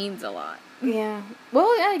think that means a lot. Yeah. Well,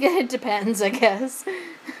 I guess it depends, I guess.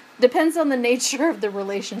 Depends on the nature of the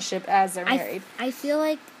relationship as they're married. I feel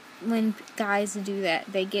like when guys do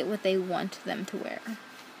that, they get what they want them to wear.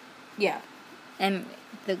 Yeah. And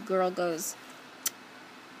the girl goes,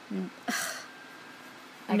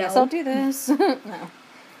 I guess No. I'll do this.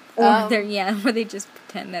 No. or they just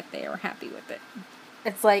pretend that they are happy with it.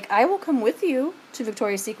 It's like, I will come with you to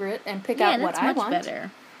Victoria's Secret and pick out what that's I much want.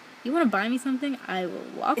 better. You want to buy me something? I will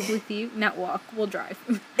walk with you. Not walk, we'll drive.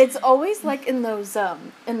 It's always like in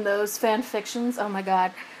those fan fictions, oh my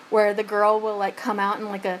god, where the girl will like come out in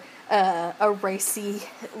like a racy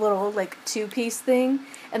little like two-piece thing,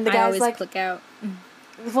 and the I guy's always like, click out.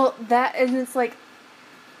 well, that, and it's like,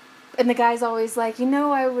 and the guy's always like,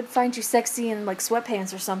 I would find you sexy in like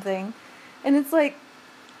sweatpants or something, and it's like,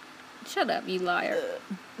 Shut up, you liar.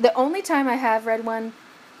 the only time I have read one,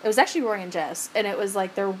 it was actually Rory and Jess, and it was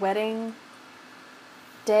like their wedding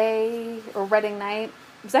day or wedding night.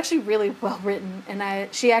 It was actually really well written,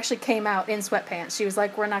 and she actually came out in sweatpants. She was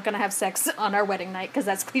like, "We're not gonna have sex on our wedding night because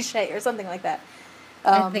that's cliche," or something like that.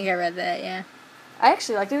 I think I read that, yeah. I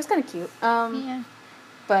actually liked it. It was kind of cute. Yeah.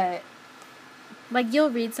 But Like, you'll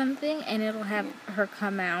read something, and it'll have her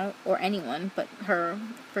come out, or anyone, but her,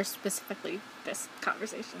 for specifically this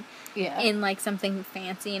conversation, yeah, in, like, something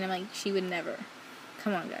fancy, and I'm like, she would never.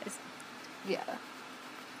 Come on, guys. yeah,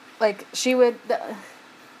 like she would.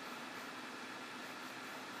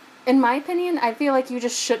 In my opinion, I feel like you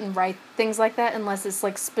just shouldn't write things like that unless it's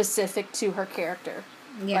like specific to her character.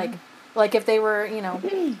 Yeah. Like if they were,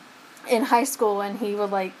 in high school and he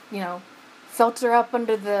would like, felt her up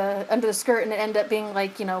under the skirt and it ended up being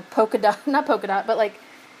like, polka dot, not polka dot, but like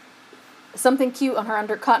something cute on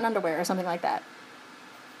her cotton underwear or something like that.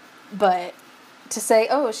 But to say,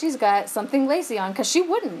 oh, she's got something lacy on, because she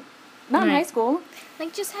wouldn't. Not in Right. high school.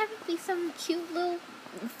 Like, just have it be some cute little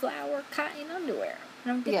flower cotton underwear. I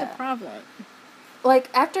don't get Yeah. the problem. Like,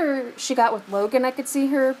 after she got with Logan, I could see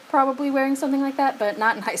her probably wearing something like that, but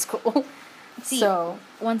not in high school. See, So,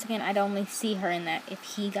 once again, I'd only see her in that if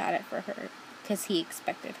he got it for her, because he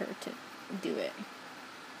expected her to do it.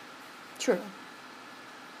 true.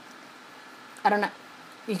 I don't know.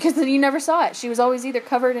 Because you never saw it. She was always either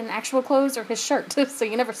covered in actual clothes or his shirt, so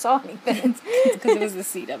you never saw anything. Because it was the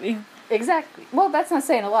CW. Exactly. Well, that's not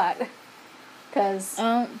saying a lot. Because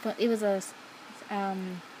But it was a,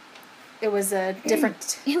 it was a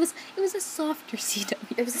different... it was a softer CW.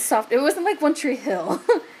 It was soft. It wasn't like One Tree Hill,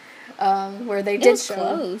 where they It did was show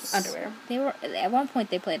close. underwear. They were at one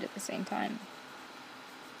point they played at the same time.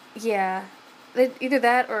 Yeah. Either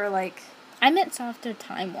that or like... I meant softer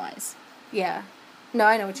time wise. Yeah. No,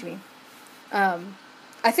 I know what you mean.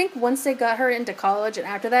 I think once they got her into college and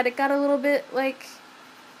after that it got a little bit like...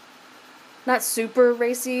 Not super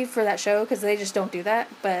racy for that show, because they just don't do that,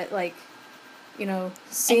 but like,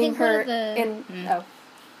 seeing think one her of the- in... Oh.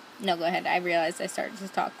 No, go ahead. I realized I started to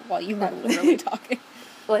talk while you were literally talking.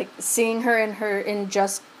 Like, seeing her in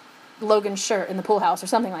just Logan's shirt in the pool house or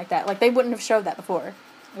something like that. Like, they wouldn't have showed that before.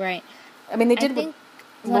 Right. I mean, they I did think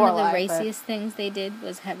with one of the Lorelai, but- raciest things they did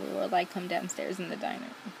was have Lorelai come downstairs in the diner.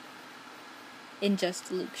 In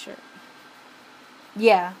just Luke's shirt.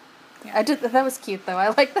 Yeah. Yeah. That was cute, though. I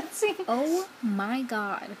like that scene. Oh my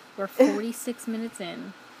god. We're 46 minutes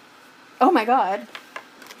in. Oh my god.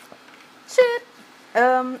 Shit.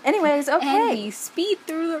 Anyways, And okay. we speed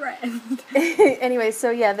through the rest. Anyways, so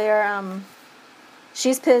yeah, they're,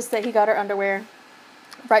 she's pissed that he got her underwear.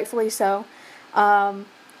 Rightfully so. And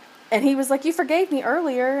he was like, you forgave me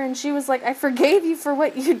earlier. And she was like, I forgave you for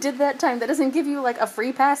what you did that time. That doesn't give you, like, a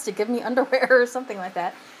free pass to give me underwear or something like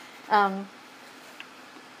that.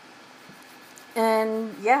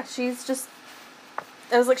 And, yeah, she's just...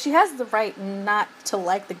 I was like, she has the right not to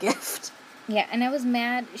like the gift. Yeah, and I was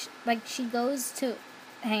mad. Like, she goes to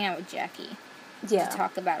hang out with Jackie Yeah. to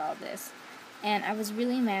talk about all this. And I was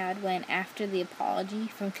really mad when, after the apology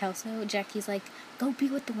from Kelso, Jackie's like, go be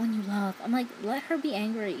with the one you love. I'm like, let her be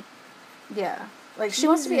angry. Yeah. Like, she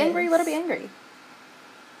wants to be angry, let her be angry.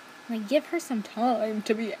 Like, give her some time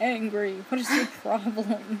to be angry. What is your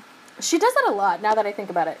problem? She does that a lot, now that I think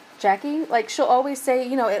about it. Jackie, like, she'll always say,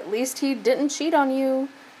 you know, at least he didn't cheat on you,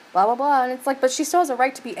 blah, blah, blah. And it's like, but she still has a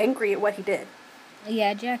right to be angry at what he did.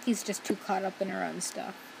 Yeah, Jackie's just too caught up in her own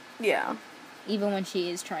stuff. Yeah. Even when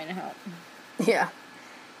she is trying to help. Yeah.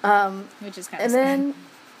 Which is kind of And then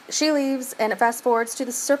she leaves, and it fast forwards to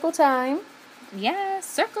the circle time. Yeah,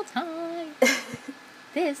 circle time.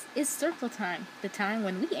 This is circle time. The time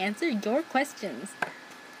when we answer your questions.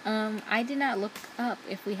 I did not look up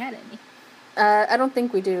if we had any. I don't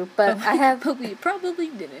think we do, but I have... But we probably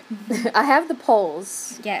didn't. I have the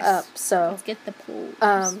polls Yes. up, so... Let's get the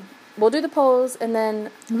polls. We'll do the polls, and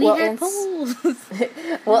then We had polls.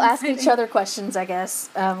 we'll ask each other questions, I guess,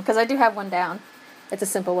 because I do have one down. It's a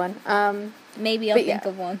simple one. Maybe I'll but yeah.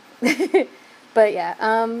 think of one. But yeah,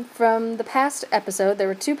 from the past episode, there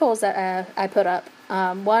were 2 polls that I put up.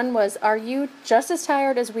 One was, are you just as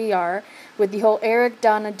tired as we are with the whole Eric,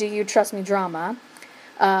 Donna, do you trust me drama?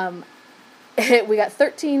 We got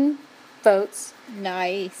 13 votes.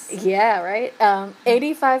 Nice. Yeah, right?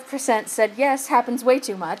 85% said yes, happens way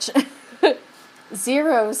too much.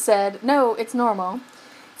 0 said, no, it's normal.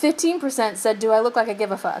 15% said, do I look like I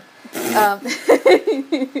give a fuck?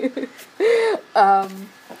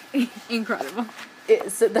 Incredible.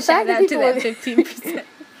 So the Shout fact that out to people that 15%.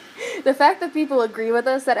 the fact that people agree with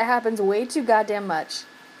us that it happens way too goddamn much.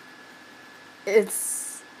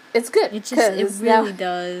 It's good. It really 'cause now-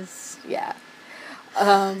 does. Yeah.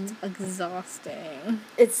 Exhausting.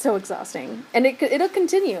 It's so exhausting, and it'll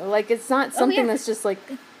continue. Like, it's not something yeah. that's just like.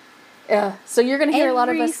 So you're gonna hear a lot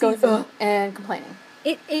of Every us going season. ugh and complaining.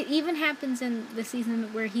 It even happens in the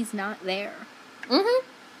season where he's not there. Mm-hmm.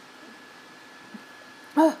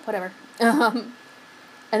 Oh, whatever. And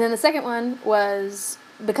then the second one was,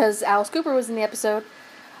 because Alice Cooper was in the episode,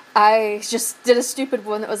 I just did a stupid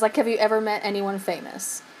one that was like, have you ever met anyone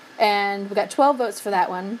famous? And we got 12 votes for that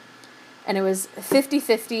one. And it was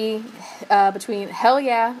 50-50 between hell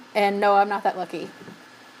yeah and no, I'm not that lucky.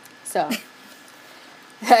 So,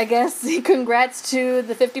 I guess congrats to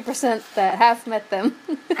the 50% that have met them.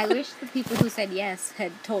 I wish the people who said yes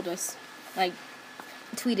had told us, like,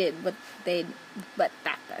 tweeted what they'd,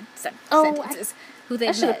 sentences, who they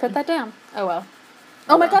I should have met. put that down. Oh well.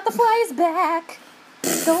 Oh my god, the fly is back!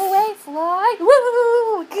 Go away, fly!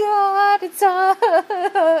 Woo! God,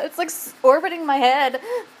 it's like orbiting my head.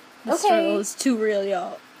 The Okay. struggle is too real,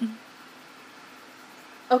 y'all.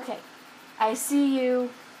 Okay. I see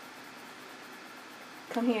you.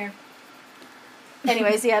 Come here.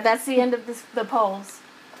 Anyways, yeah, that's the end of the polls.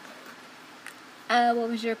 What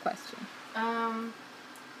was your question?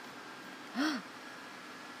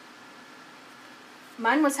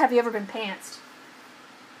 Mine was, have you ever been pantsed?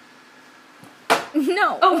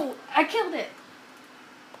 No. Oh, I killed it.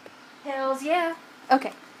 Hells yeah.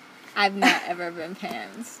 Okay. I've not ever been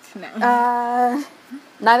pantsed. No.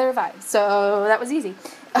 Neither have I. So that was easy.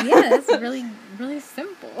 Yeah, that's really, really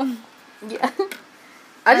simple. Yeah.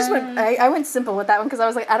 I just I went simple with that one because I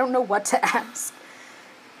was like, I don't know what to ask.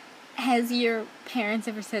 Has your parents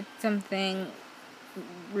ever said something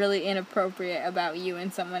really inappropriate about you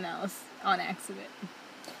and someone else on accident?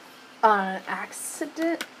 On an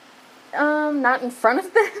accident? Not in front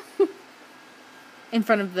of them. In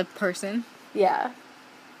front of the person? Yeah.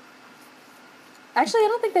 Actually, I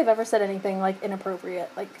don't think they've ever said anything, like,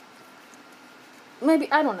 inappropriate. Like,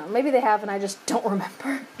 maybe, I don't know. Maybe they have and I just don't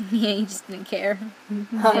remember. Yeah, you just didn't care.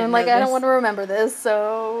 I'm like, I don't want to remember this,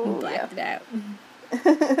 so... Blacked it out.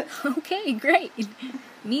 Okay, great.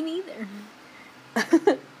 Me neither.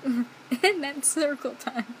 And that's circle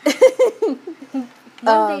time.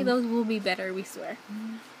 One day those will be better, we swear.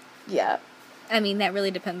 Yeah. I mean, that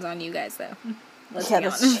really depends on you guys, though. Let's Yeah, be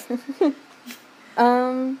that's honest.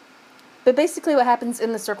 true. But basically what happens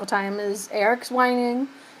in the circle time is Eric's whining,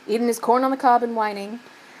 eating his corn on the cob and whining.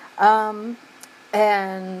 And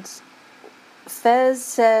Fez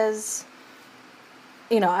says,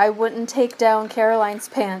 you know, I wouldn't take down Caroline's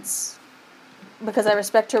pants because I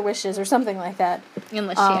respect her wishes or something like that.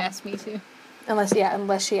 Unless she asked me to. Unless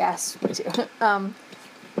she asks me to.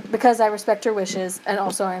 Because I respect her wishes and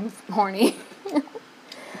also I'm horny.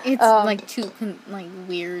 It's like too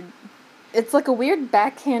weird. It's like a weird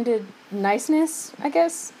backhanded niceness, I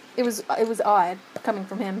guess. It was odd coming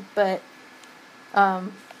from him, but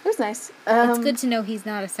it was nice. It's good to know he's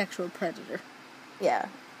not a sexual predator. Yeah.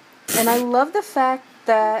 And I love the fact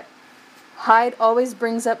that Hyde always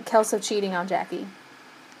brings up Kelso cheating on Jackie.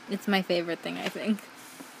 It's my favorite thing, I think.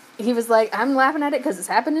 He was like, I'm laughing at it because it's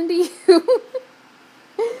happening to you.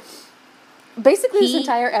 Basically, this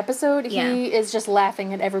entire episode, he is just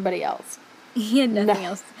laughing at everybody else. He had nothing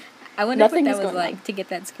else. I wonder what Nothing that is was going like on. to get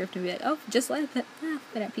that script and be like, oh, just laugh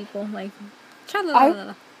at people. Like,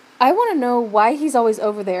 cha-la-la-la-la. I want to know why he's always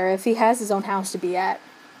over there if he has his own house to be at.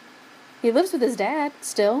 He lives with his dad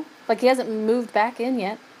still. Like, he hasn't moved back in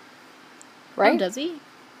yet. Right? Oh, does he?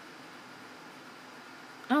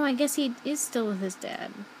 Oh, I guess he is still with his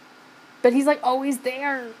dad. But he's, like, always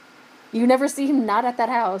there. You never see him not at that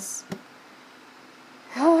house.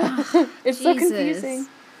 It's so Jesus. confusing.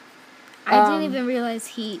 I didn't even realize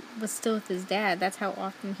he was still with his dad. That's how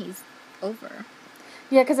often he's over.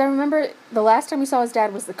 Yeah, because I remember the last time we saw his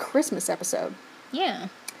dad was the Christmas episode. Yeah.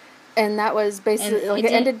 And that was basically, And like,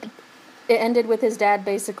 it it ended with his dad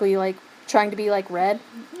basically, like, trying to be, like, Red.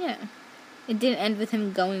 Yeah. It didn't end with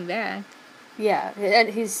him going back. Yeah, and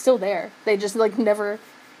he's still there. They just, like, never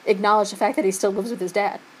acknowledge the fact that he still lives with his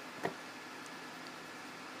dad.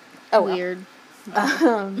 Oh, well. Weird.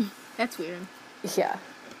 That's weird. Yeah.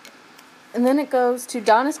 And then it goes to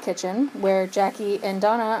Donna's kitchen, where Jackie and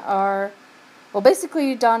Donna are... Well,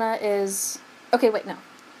 basically, Donna is... Okay, wait, no.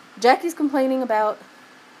 Jackie's complaining about...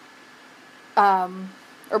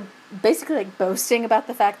 Or basically, like, boasting about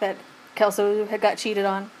the fact that Kelso had got cheated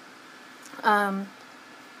on. And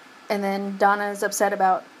then Donna's upset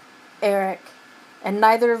about Eric. And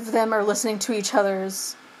neither of them are listening to each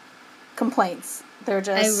other's complaints. They're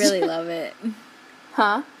just... I really love it.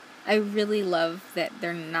 Huh? I really love that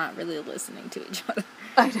they're not really listening to each other.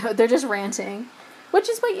 I know, they're just ranting. Which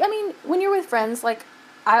is what, I mean, when you're with friends,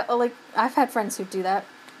 I've had friends who do that.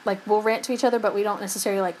 Like, we'll rant to each other, but we don't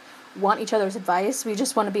necessarily, like, want each other's advice. We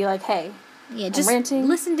just want to be like, hey, Yeah, I'm just ranting.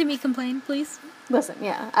 listen to me complain, please. Listen,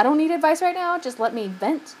 yeah, I don't need advice right now, just let me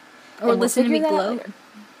vent. Or and listen to me figure that out gloat. later.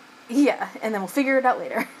 Yeah, and then we'll figure it out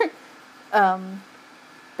later.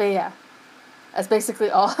 But yeah, that's basically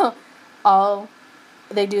all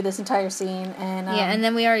they do this entire scene. And Yeah, and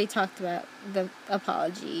then we already talked about the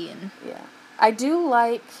apology and... yeah. I do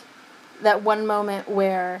like that one moment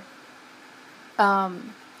where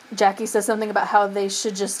Jackie says something about how they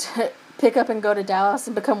should just pick up and go to Dallas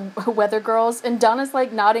and become weather girls, and Donna's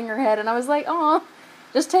like nodding her head, and I was like, "Aw,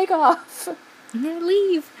 just take off." No,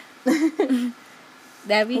 leave.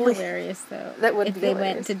 That'd be hilarious, though. That would if be they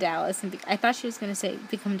hilarious. went to Dallas and I thought she was gonna say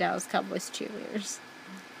become Dallas Cowboys cheerleaders.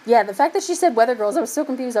 Yeah, the fact that she said weather girls, I was so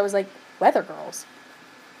confused. I was like, weather girls?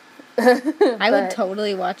 I would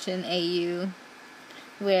totally watch an AU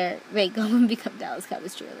where they go and become Dallas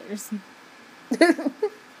Cowboys cheerleaders.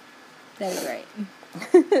 That'd be great.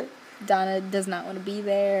 Donna does not want to be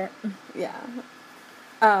there. Yeah.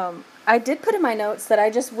 I did put in my notes that I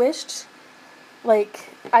just wished, like,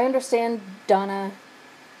 I understand Donna,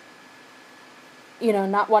 you know,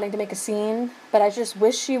 not wanting to make a scene, but I just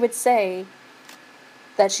wish she would say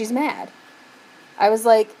that she's mad. I was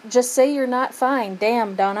like, just say you're not fine.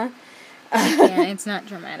 Damn, Donna. Yeah, it's not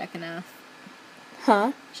dramatic enough.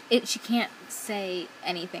 Huh? She can't say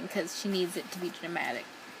anything because she needs it to be dramatic.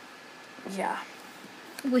 Yeah.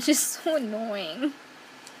 Which is so annoying.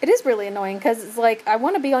 It is really annoying because it's like, I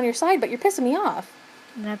want to be on your side, but you're pissing me off.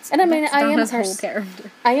 And I mean, I am Donna's her whole character.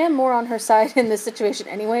 I am more on her side in this situation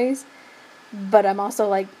anyways, but I'm also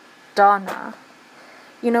like, Donna,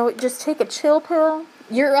 you know, just take a chill pill.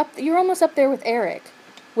 You're almost up there with Eric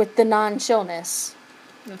with the non-chillness.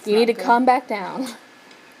 That's You not need to good. calm back down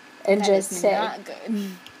and That just is say, not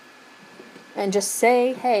good. and just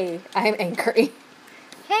say, hey, I'm angry.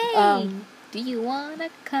 Hey, do you wanna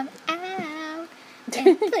come out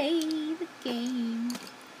and play the game?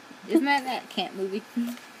 Isn't that Camp movie?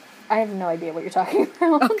 I have no idea what you're talking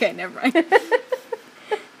about. Okay, never mind.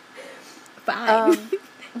 Fine.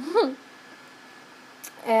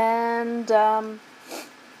 And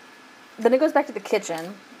then it goes back to the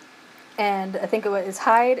kitchen, and I think it was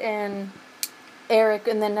Hyde and Eric,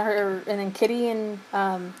 and then Kitty and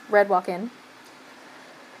Red walk in,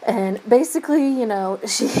 and basically, you know,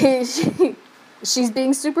 she's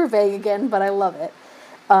being super vague again, but I love it,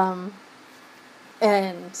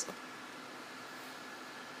 and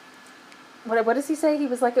what does he say? He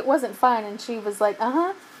was like, it wasn't fine, and she was like,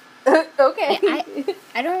 okay. Yeah,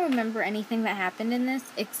 I don't remember anything that happened in this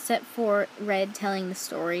except for Red telling the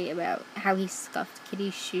story about how he scuffed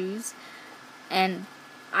Kitty's shoes, and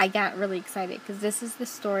I got really excited because this is the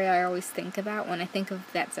story I always think about when I think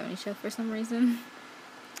of That 70s Show for some reason,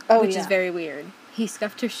 which is very weird. He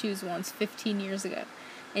scuffed her shoes once 15 years ago,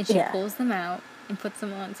 and she pulls them out and puts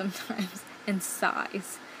them on sometimes and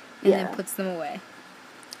sighs and then puts them away.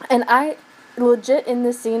 And I legit in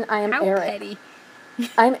this scene I am How Eric. petty.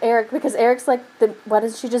 I'm Eric, because Eric's like, why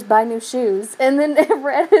doesn't she just buy new shoes? And then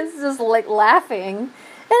Red is just like laughing. And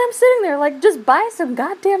I'm sitting there like, just buy some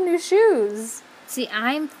goddamn new shoes. See,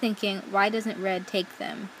 I'm thinking, why doesn't Red take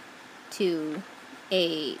them to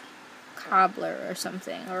a cobbler or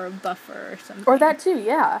something, or a buffer or something? Or that too,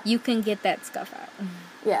 yeah. You can get that stuff out.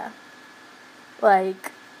 Yeah.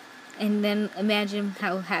 Like, And then imagine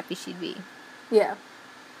how happy she'd be. yeah.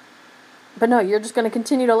 But no, you're just going to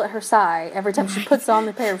continue to let her sigh every time she puts on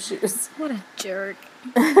the pair of shoes. What a jerk.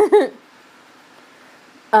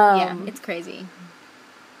 Um, Yeah, it's crazy.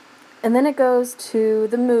 And then it goes to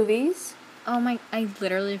the movies. Oh my, I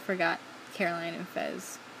literally forgot Caroline and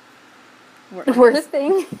Fez were Were a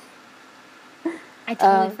thing. I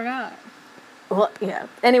totally forgot. Well, yeah.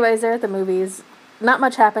 Anyways, they're at the movies. Not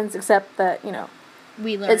much happens except that, you know,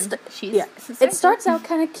 We learned she's yeah. a It starts out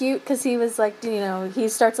kind of cute because he was like, you know, he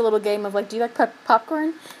starts a little game of like, do you like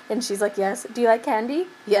popcorn? And she's like, yes. Do you like candy?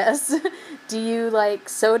 Yes. Do you like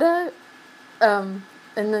soda? And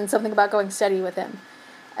then something about going steady with him.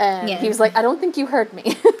 And Yeah. he was like, I don't think you heard me.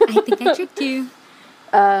 I think I tricked you.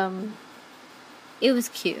 um, It was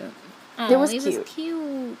cute. It was It cute. was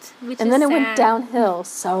cute. Which and is then it sad. went downhill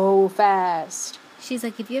so fast. She's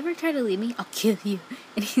like, if you ever try to leave me, I'll kill you.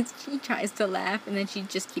 And she tries to laugh, and then she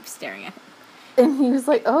just keeps staring at him. And he was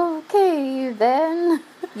like, oh, okay, then.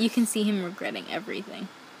 You can see him regretting everything.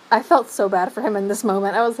 I felt so bad for him in this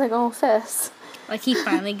moment. I was like, oh, Fess. Like, he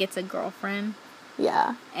finally gets a girlfriend,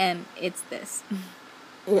 Yeah. and it's this.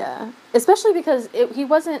 Yeah. Especially because he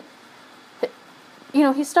wasn't, you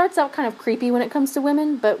know, he starts out kind of creepy when it comes to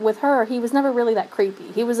women, but with her, he was never really that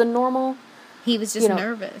creepy. He was a normal He was just You know,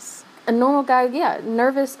 nervous. a normal guy, yeah,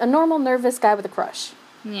 a normal nervous guy with a crush.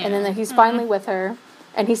 Yeah. And then he's finally with her,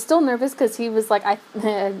 and he's still nervous because he was like,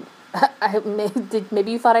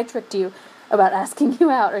 maybe you thought I tricked you about asking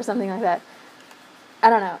you out or something like that. I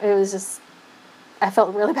don't know. It was just, I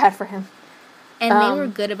felt really bad for him. And they were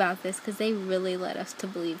good about this because they really led us to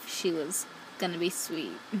believe she was going to be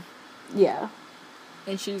sweet. Yeah.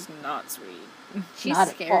 And she's not sweet. She's Not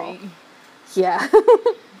at scary. all. Yeah.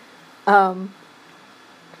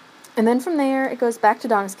 And then from there, it goes back to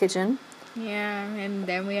Donna's kitchen. Yeah, and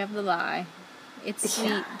then we have the lie. It's sweet,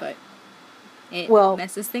 Yeah. but it Well-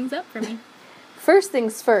 messes things up for me. First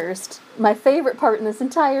things first, my favorite part in this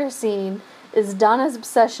entire scene is Donna's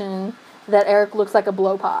obsession that Eric looks like a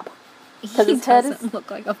blow pop. He his head doesn't is- look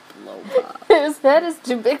like a blow pop. His head is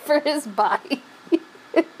too big for his body.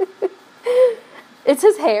 It's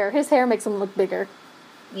his hair. His hair makes him look bigger.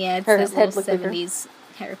 Yeah, it's Or that his head little look bigger. 70s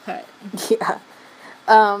haircut. Yeah.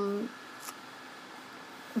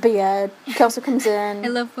 But yeah, Kelso comes in. I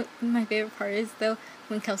love what my favorite part is, though,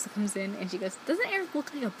 when Kelsa comes in and she goes, doesn't Eric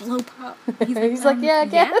look like a blow pop? He's like, yeah, I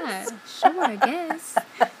guess. Yeah, sure, I guess.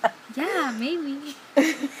 Yeah, maybe.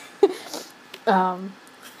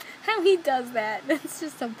 How he does that. That's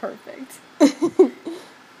just so perfect.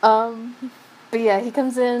 But yeah, he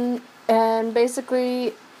comes in and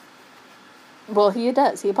basically, well, he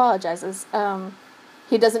does. He apologizes.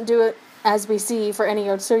 He doesn't do it, as we see, for any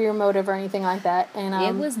ulterior motive or anything like that. And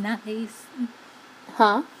It was nice.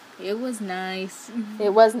 huh? It was nice.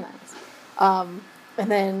 It was nice. And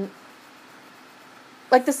then,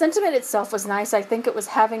 like, the sentiment itself was nice. I think it was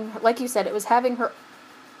having, like you said, it was having her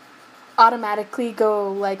automatically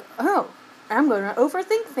go, like, oh, I'm going to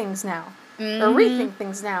overthink things now. Or rethink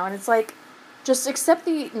things now. And it's like, just accept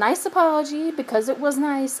the nice apology because it was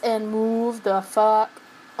nice and move the fuck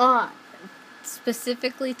on.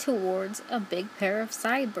 Specifically towards a big pair of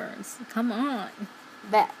sideburns. Come on.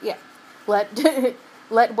 That, yeah.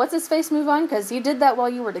 Let what's-his-face move on, because he did that while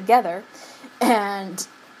you were together. And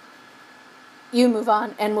you move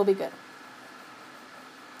on, and we'll be good.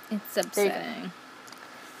 It's There you go.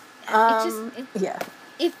 upsetting. Yeah.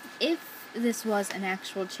 If this was an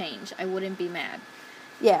actual change, I wouldn't be mad.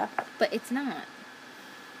 Yeah. But it's not.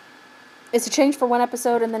 It's a change for one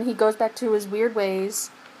episode, and then he goes back to his weird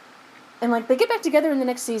ways. And, like, they get back together in the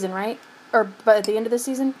next season, right? Or but at the end of the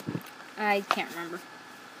season? I can't remember.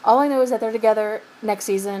 All I know is that they're together next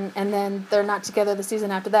season, and then they're not together the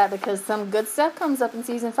season after that because some good stuff comes up in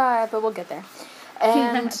season 5, but we'll get there.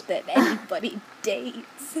 And Not that anybody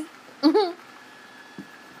dates.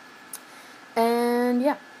 and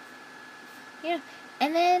yeah. Yeah.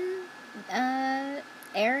 And then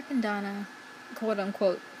Eric and Donna, quote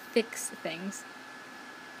unquote, fix things.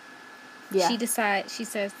 Yeah. She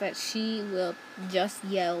says that she will just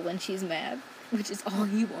yell when she's mad, which is all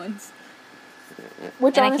he wants.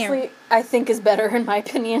 Which and I can't- honestly I think is better in my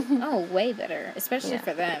opinion. Oh, way better, especially Yeah.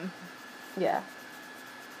 for them. Yeah.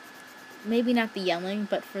 maybe not the yelling,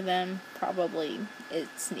 but for them, probably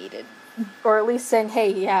it's needed. Or at least saying,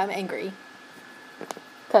 hey, yeah, I'm angry.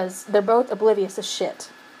 Because they're both oblivious as shit.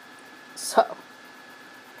 So.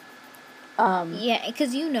 Yeah,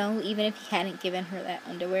 because even if he hadn't given her that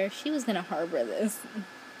underwear, she was gonna harbor this.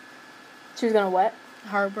 She was gonna what?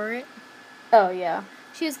 Harbor it. Oh, yeah.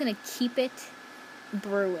 She was gonna keep it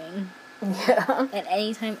brewing. Yeah. And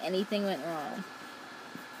anytime anything went wrong,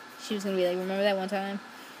 she was gonna be like, remember that one time?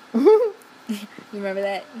 You remember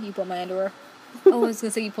that? You pulled my underwear? Oh, I was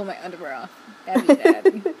gonna say you pulled my underwear off. That'd be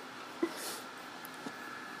bad.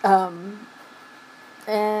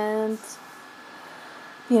 And,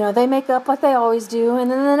 they make up like they always do. And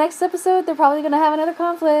then the next episode, they're probably going to have another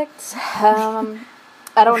conflict. I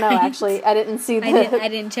don't know, Right. actually. I didn't see the... I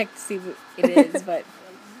didn't check to see what it is, but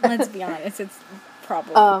let's be honest, it's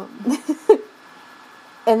probably.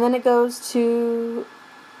 And then it goes to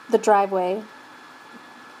the driveway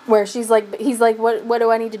where he's like, what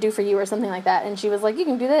do I need to do for you or something like that. And she was like, you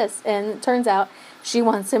can do this. And it turns out she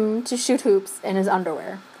wants him to shoot hoops in his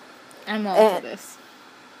underwear. I'm all for this.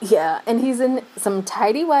 Yeah, and he's in some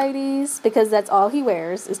tidy whities because that's all he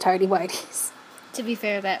wears is tidy whities. To be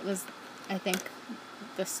fair, that was, I think,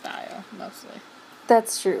 the style, mostly.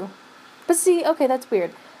 That's true. But see, okay, that's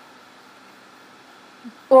weird.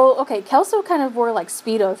 Well, okay, Kelso kind of wore, like,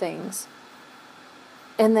 Speedo things.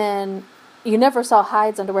 And then you never saw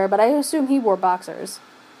Hyde's underwear, but I assume he wore boxers.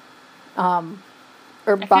 Or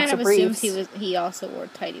I boxer kind of briefs. assumed he also wore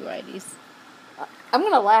tidy whities. I'm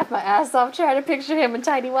gonna laugh my ass off trying to picture him in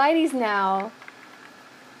tidy whities now.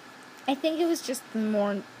 I think it was just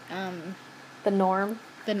more, The norm.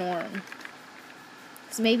 the norm.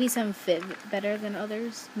 So maybe some fit better than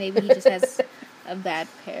others. Maybe he just has a bad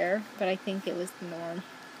pair, but I think it was the norm.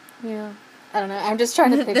 Yeah. I don't know. I'm just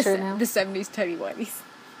trying to picture it now. The 70s tidy whities.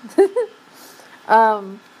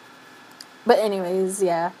 But anyways,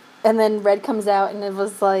 yeah. And then Red comes out and it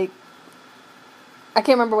was like, I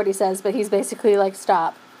can't remember what he says, but he's basically like,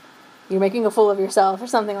 stop. You're making a fool of yourself or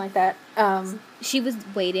something like that. She was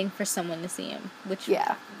waiting for someone to see him, which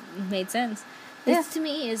Yeah. made sense. This to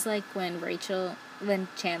me is like when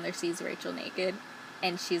Chandler sees Rachel naked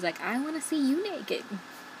and she's like, I want to see you naked.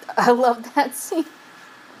 I love that scene.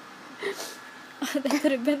 That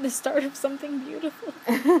could have been the start of something beautiful.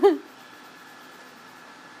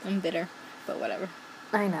 I'm bitter, but whatever.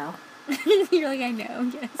 I know. You're like, I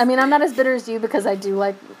know, yes. I mean, I'm not as bitter as you because I do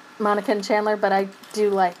like Monica and Chandler, but I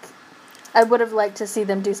would have liked to see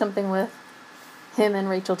them do something with him and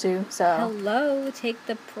Rachel too, so. Hello, take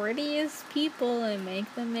the prettiest people and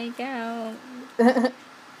make them make out.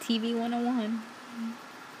 TV 101.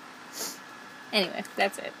 Anyway,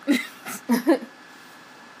 that's it.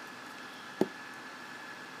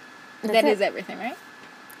 That is everything, right?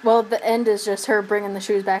 Well, the end is just her bringing the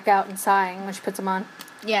shoes back out and sighing when she puts them on.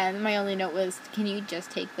 Yeah, and my only note was, can you just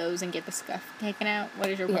take those and get the scuff taken out? What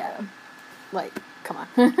is your problem? Yeah. Like, come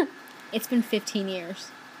on. It's been 15 years.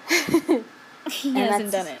 He And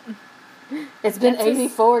hasn't that's- done it. It's been That's a-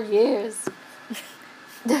 84 years.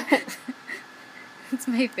 It's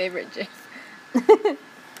my favorite gif.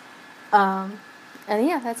 And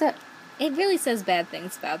yeah, that's it. It really says bad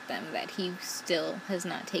things about them that he still has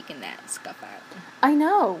not taken that scuff out. I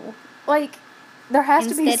know. Like, there has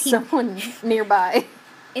to be Instead, he- someone nearby.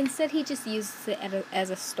 Instead, he just uses it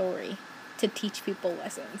as a story to teach people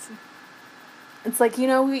lessons. It's like,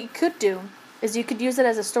 what you could do is you could use it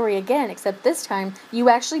as a story again, except this time you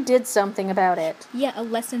actually did something about it. Yeah, a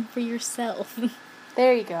lesson for yourself.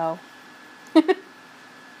 There you go.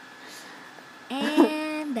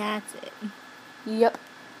 And that's it. Yep.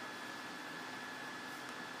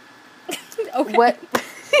 Okay. What?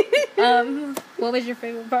 What was your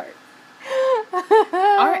favorite part?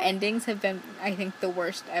 Our endings have been, I think, the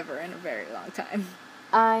worst ever in a very long time.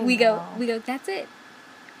 We go, that's it.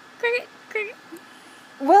 Cricket, cricket.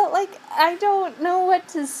 Well, like, I don't know what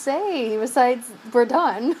to say besides we're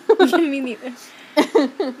done. Me neither.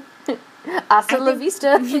 Hasta la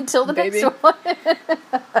vista until the Baby. next one.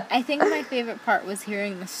 I think my favorite part was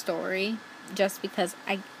hearing the story, just because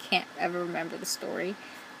I can't ever remember the story,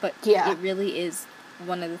 but Yeah. it really is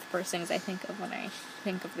one of the first things I think of when I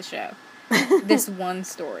think of the show. This one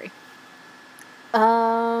story.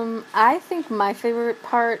 I think my favorite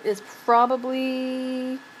part is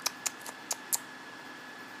probably...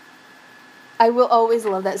 I will always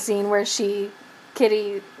love that scene where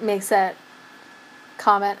Kitty makes that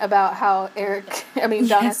comment about how Donna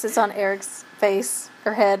Yes. sits on Eric's face,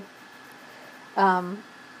 her head.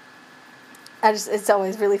 It's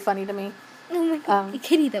always really funny to me. Oh my god,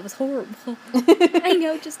 Kitty, that was horrible. I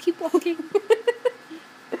know, just keep walking.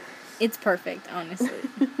 It's perfect, honestly.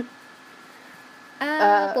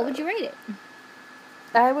 What would you rate it?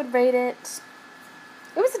 I would rate it.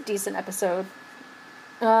 It was a decent episode.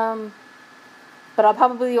 But I'll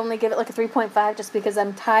probably only give it like a 3.5 just because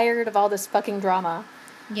I'm tired of all this fucking drama.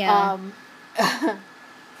 Yeah.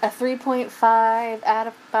 A 3.5 out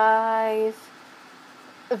of 5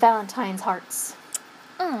 Valentine's hearts.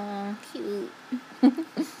 Oh, cute.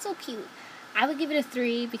 So cute. I would give it a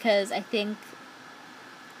 3 because I think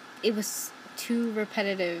it was too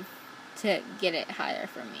repetitive to get it higher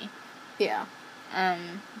for me. Yeah.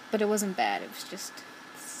 But it wasn't bad. It was just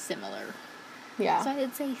similar. Yeah. So I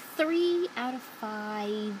would say 3 out of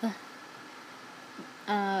 5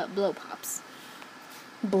 blow pops.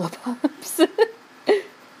 Blow pops.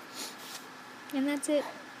 And that's it.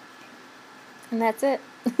 And that's it.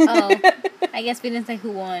 Oh, I guess we didn't say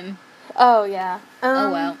who won. Oh, yeah. Oh,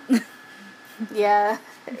 well. Yeah.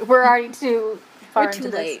 We're already too far We're into too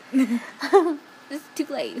this. late. It's too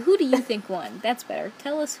late. Who do you think won? That's better.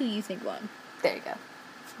 Tell us who you think won. There you go.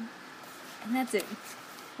 And that's it.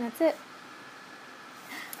 That's it.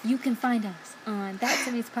 You can find us on That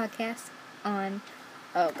 70s Podcast on,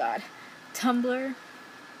 oh God, Tumblr,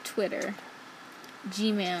 Twitter,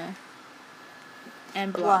 Gmail,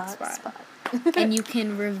 and Blogspot. And you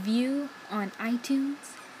can review on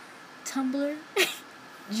iTunes, Tumblr,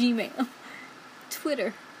 Gmail,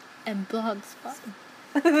 Twitter, and Blogspot.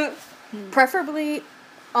 Preferably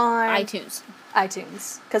on iTunes.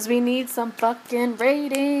 Because we need some fucking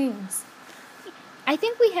ratings. I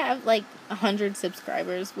think we have like 100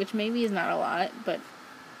 subscribers, which maybe is not a lot, but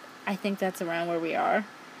I think that's around where we are,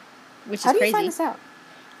 which How is do crazy. you find us out?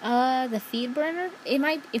 The feed burner.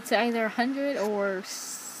 It's either 100 or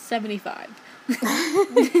 75.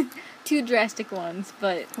 Two drastic ones,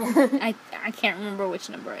 but I can't remember which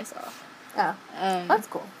number I saw. Oh, that's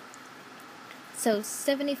cool. So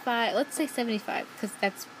 75. Let's say 75 because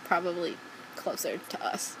that's probably closer to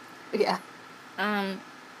us. Yeah.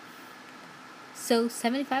 So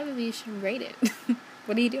 75 of you should rate it.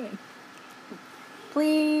 What are you doing?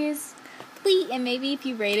 Please. Please, and maybe if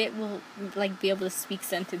you rate it, we'll like be able to speak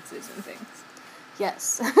sentences and things.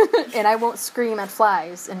 Yes. And I won't scream at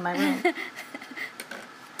flies in my room.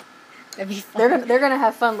 That'd be fun. They're gonna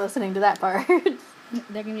have fun listening to that part.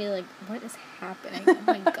 They're gonna be like, "What is happening? Oh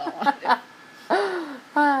my god!"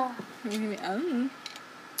 You're gonna be,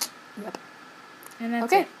 Yep. And that's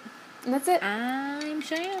Okay. it. And that's it. I'm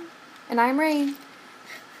Cheyenne. And I'm Rain.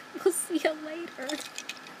 We'll see you later.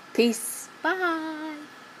 Peace. Bye.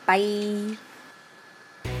 Bye.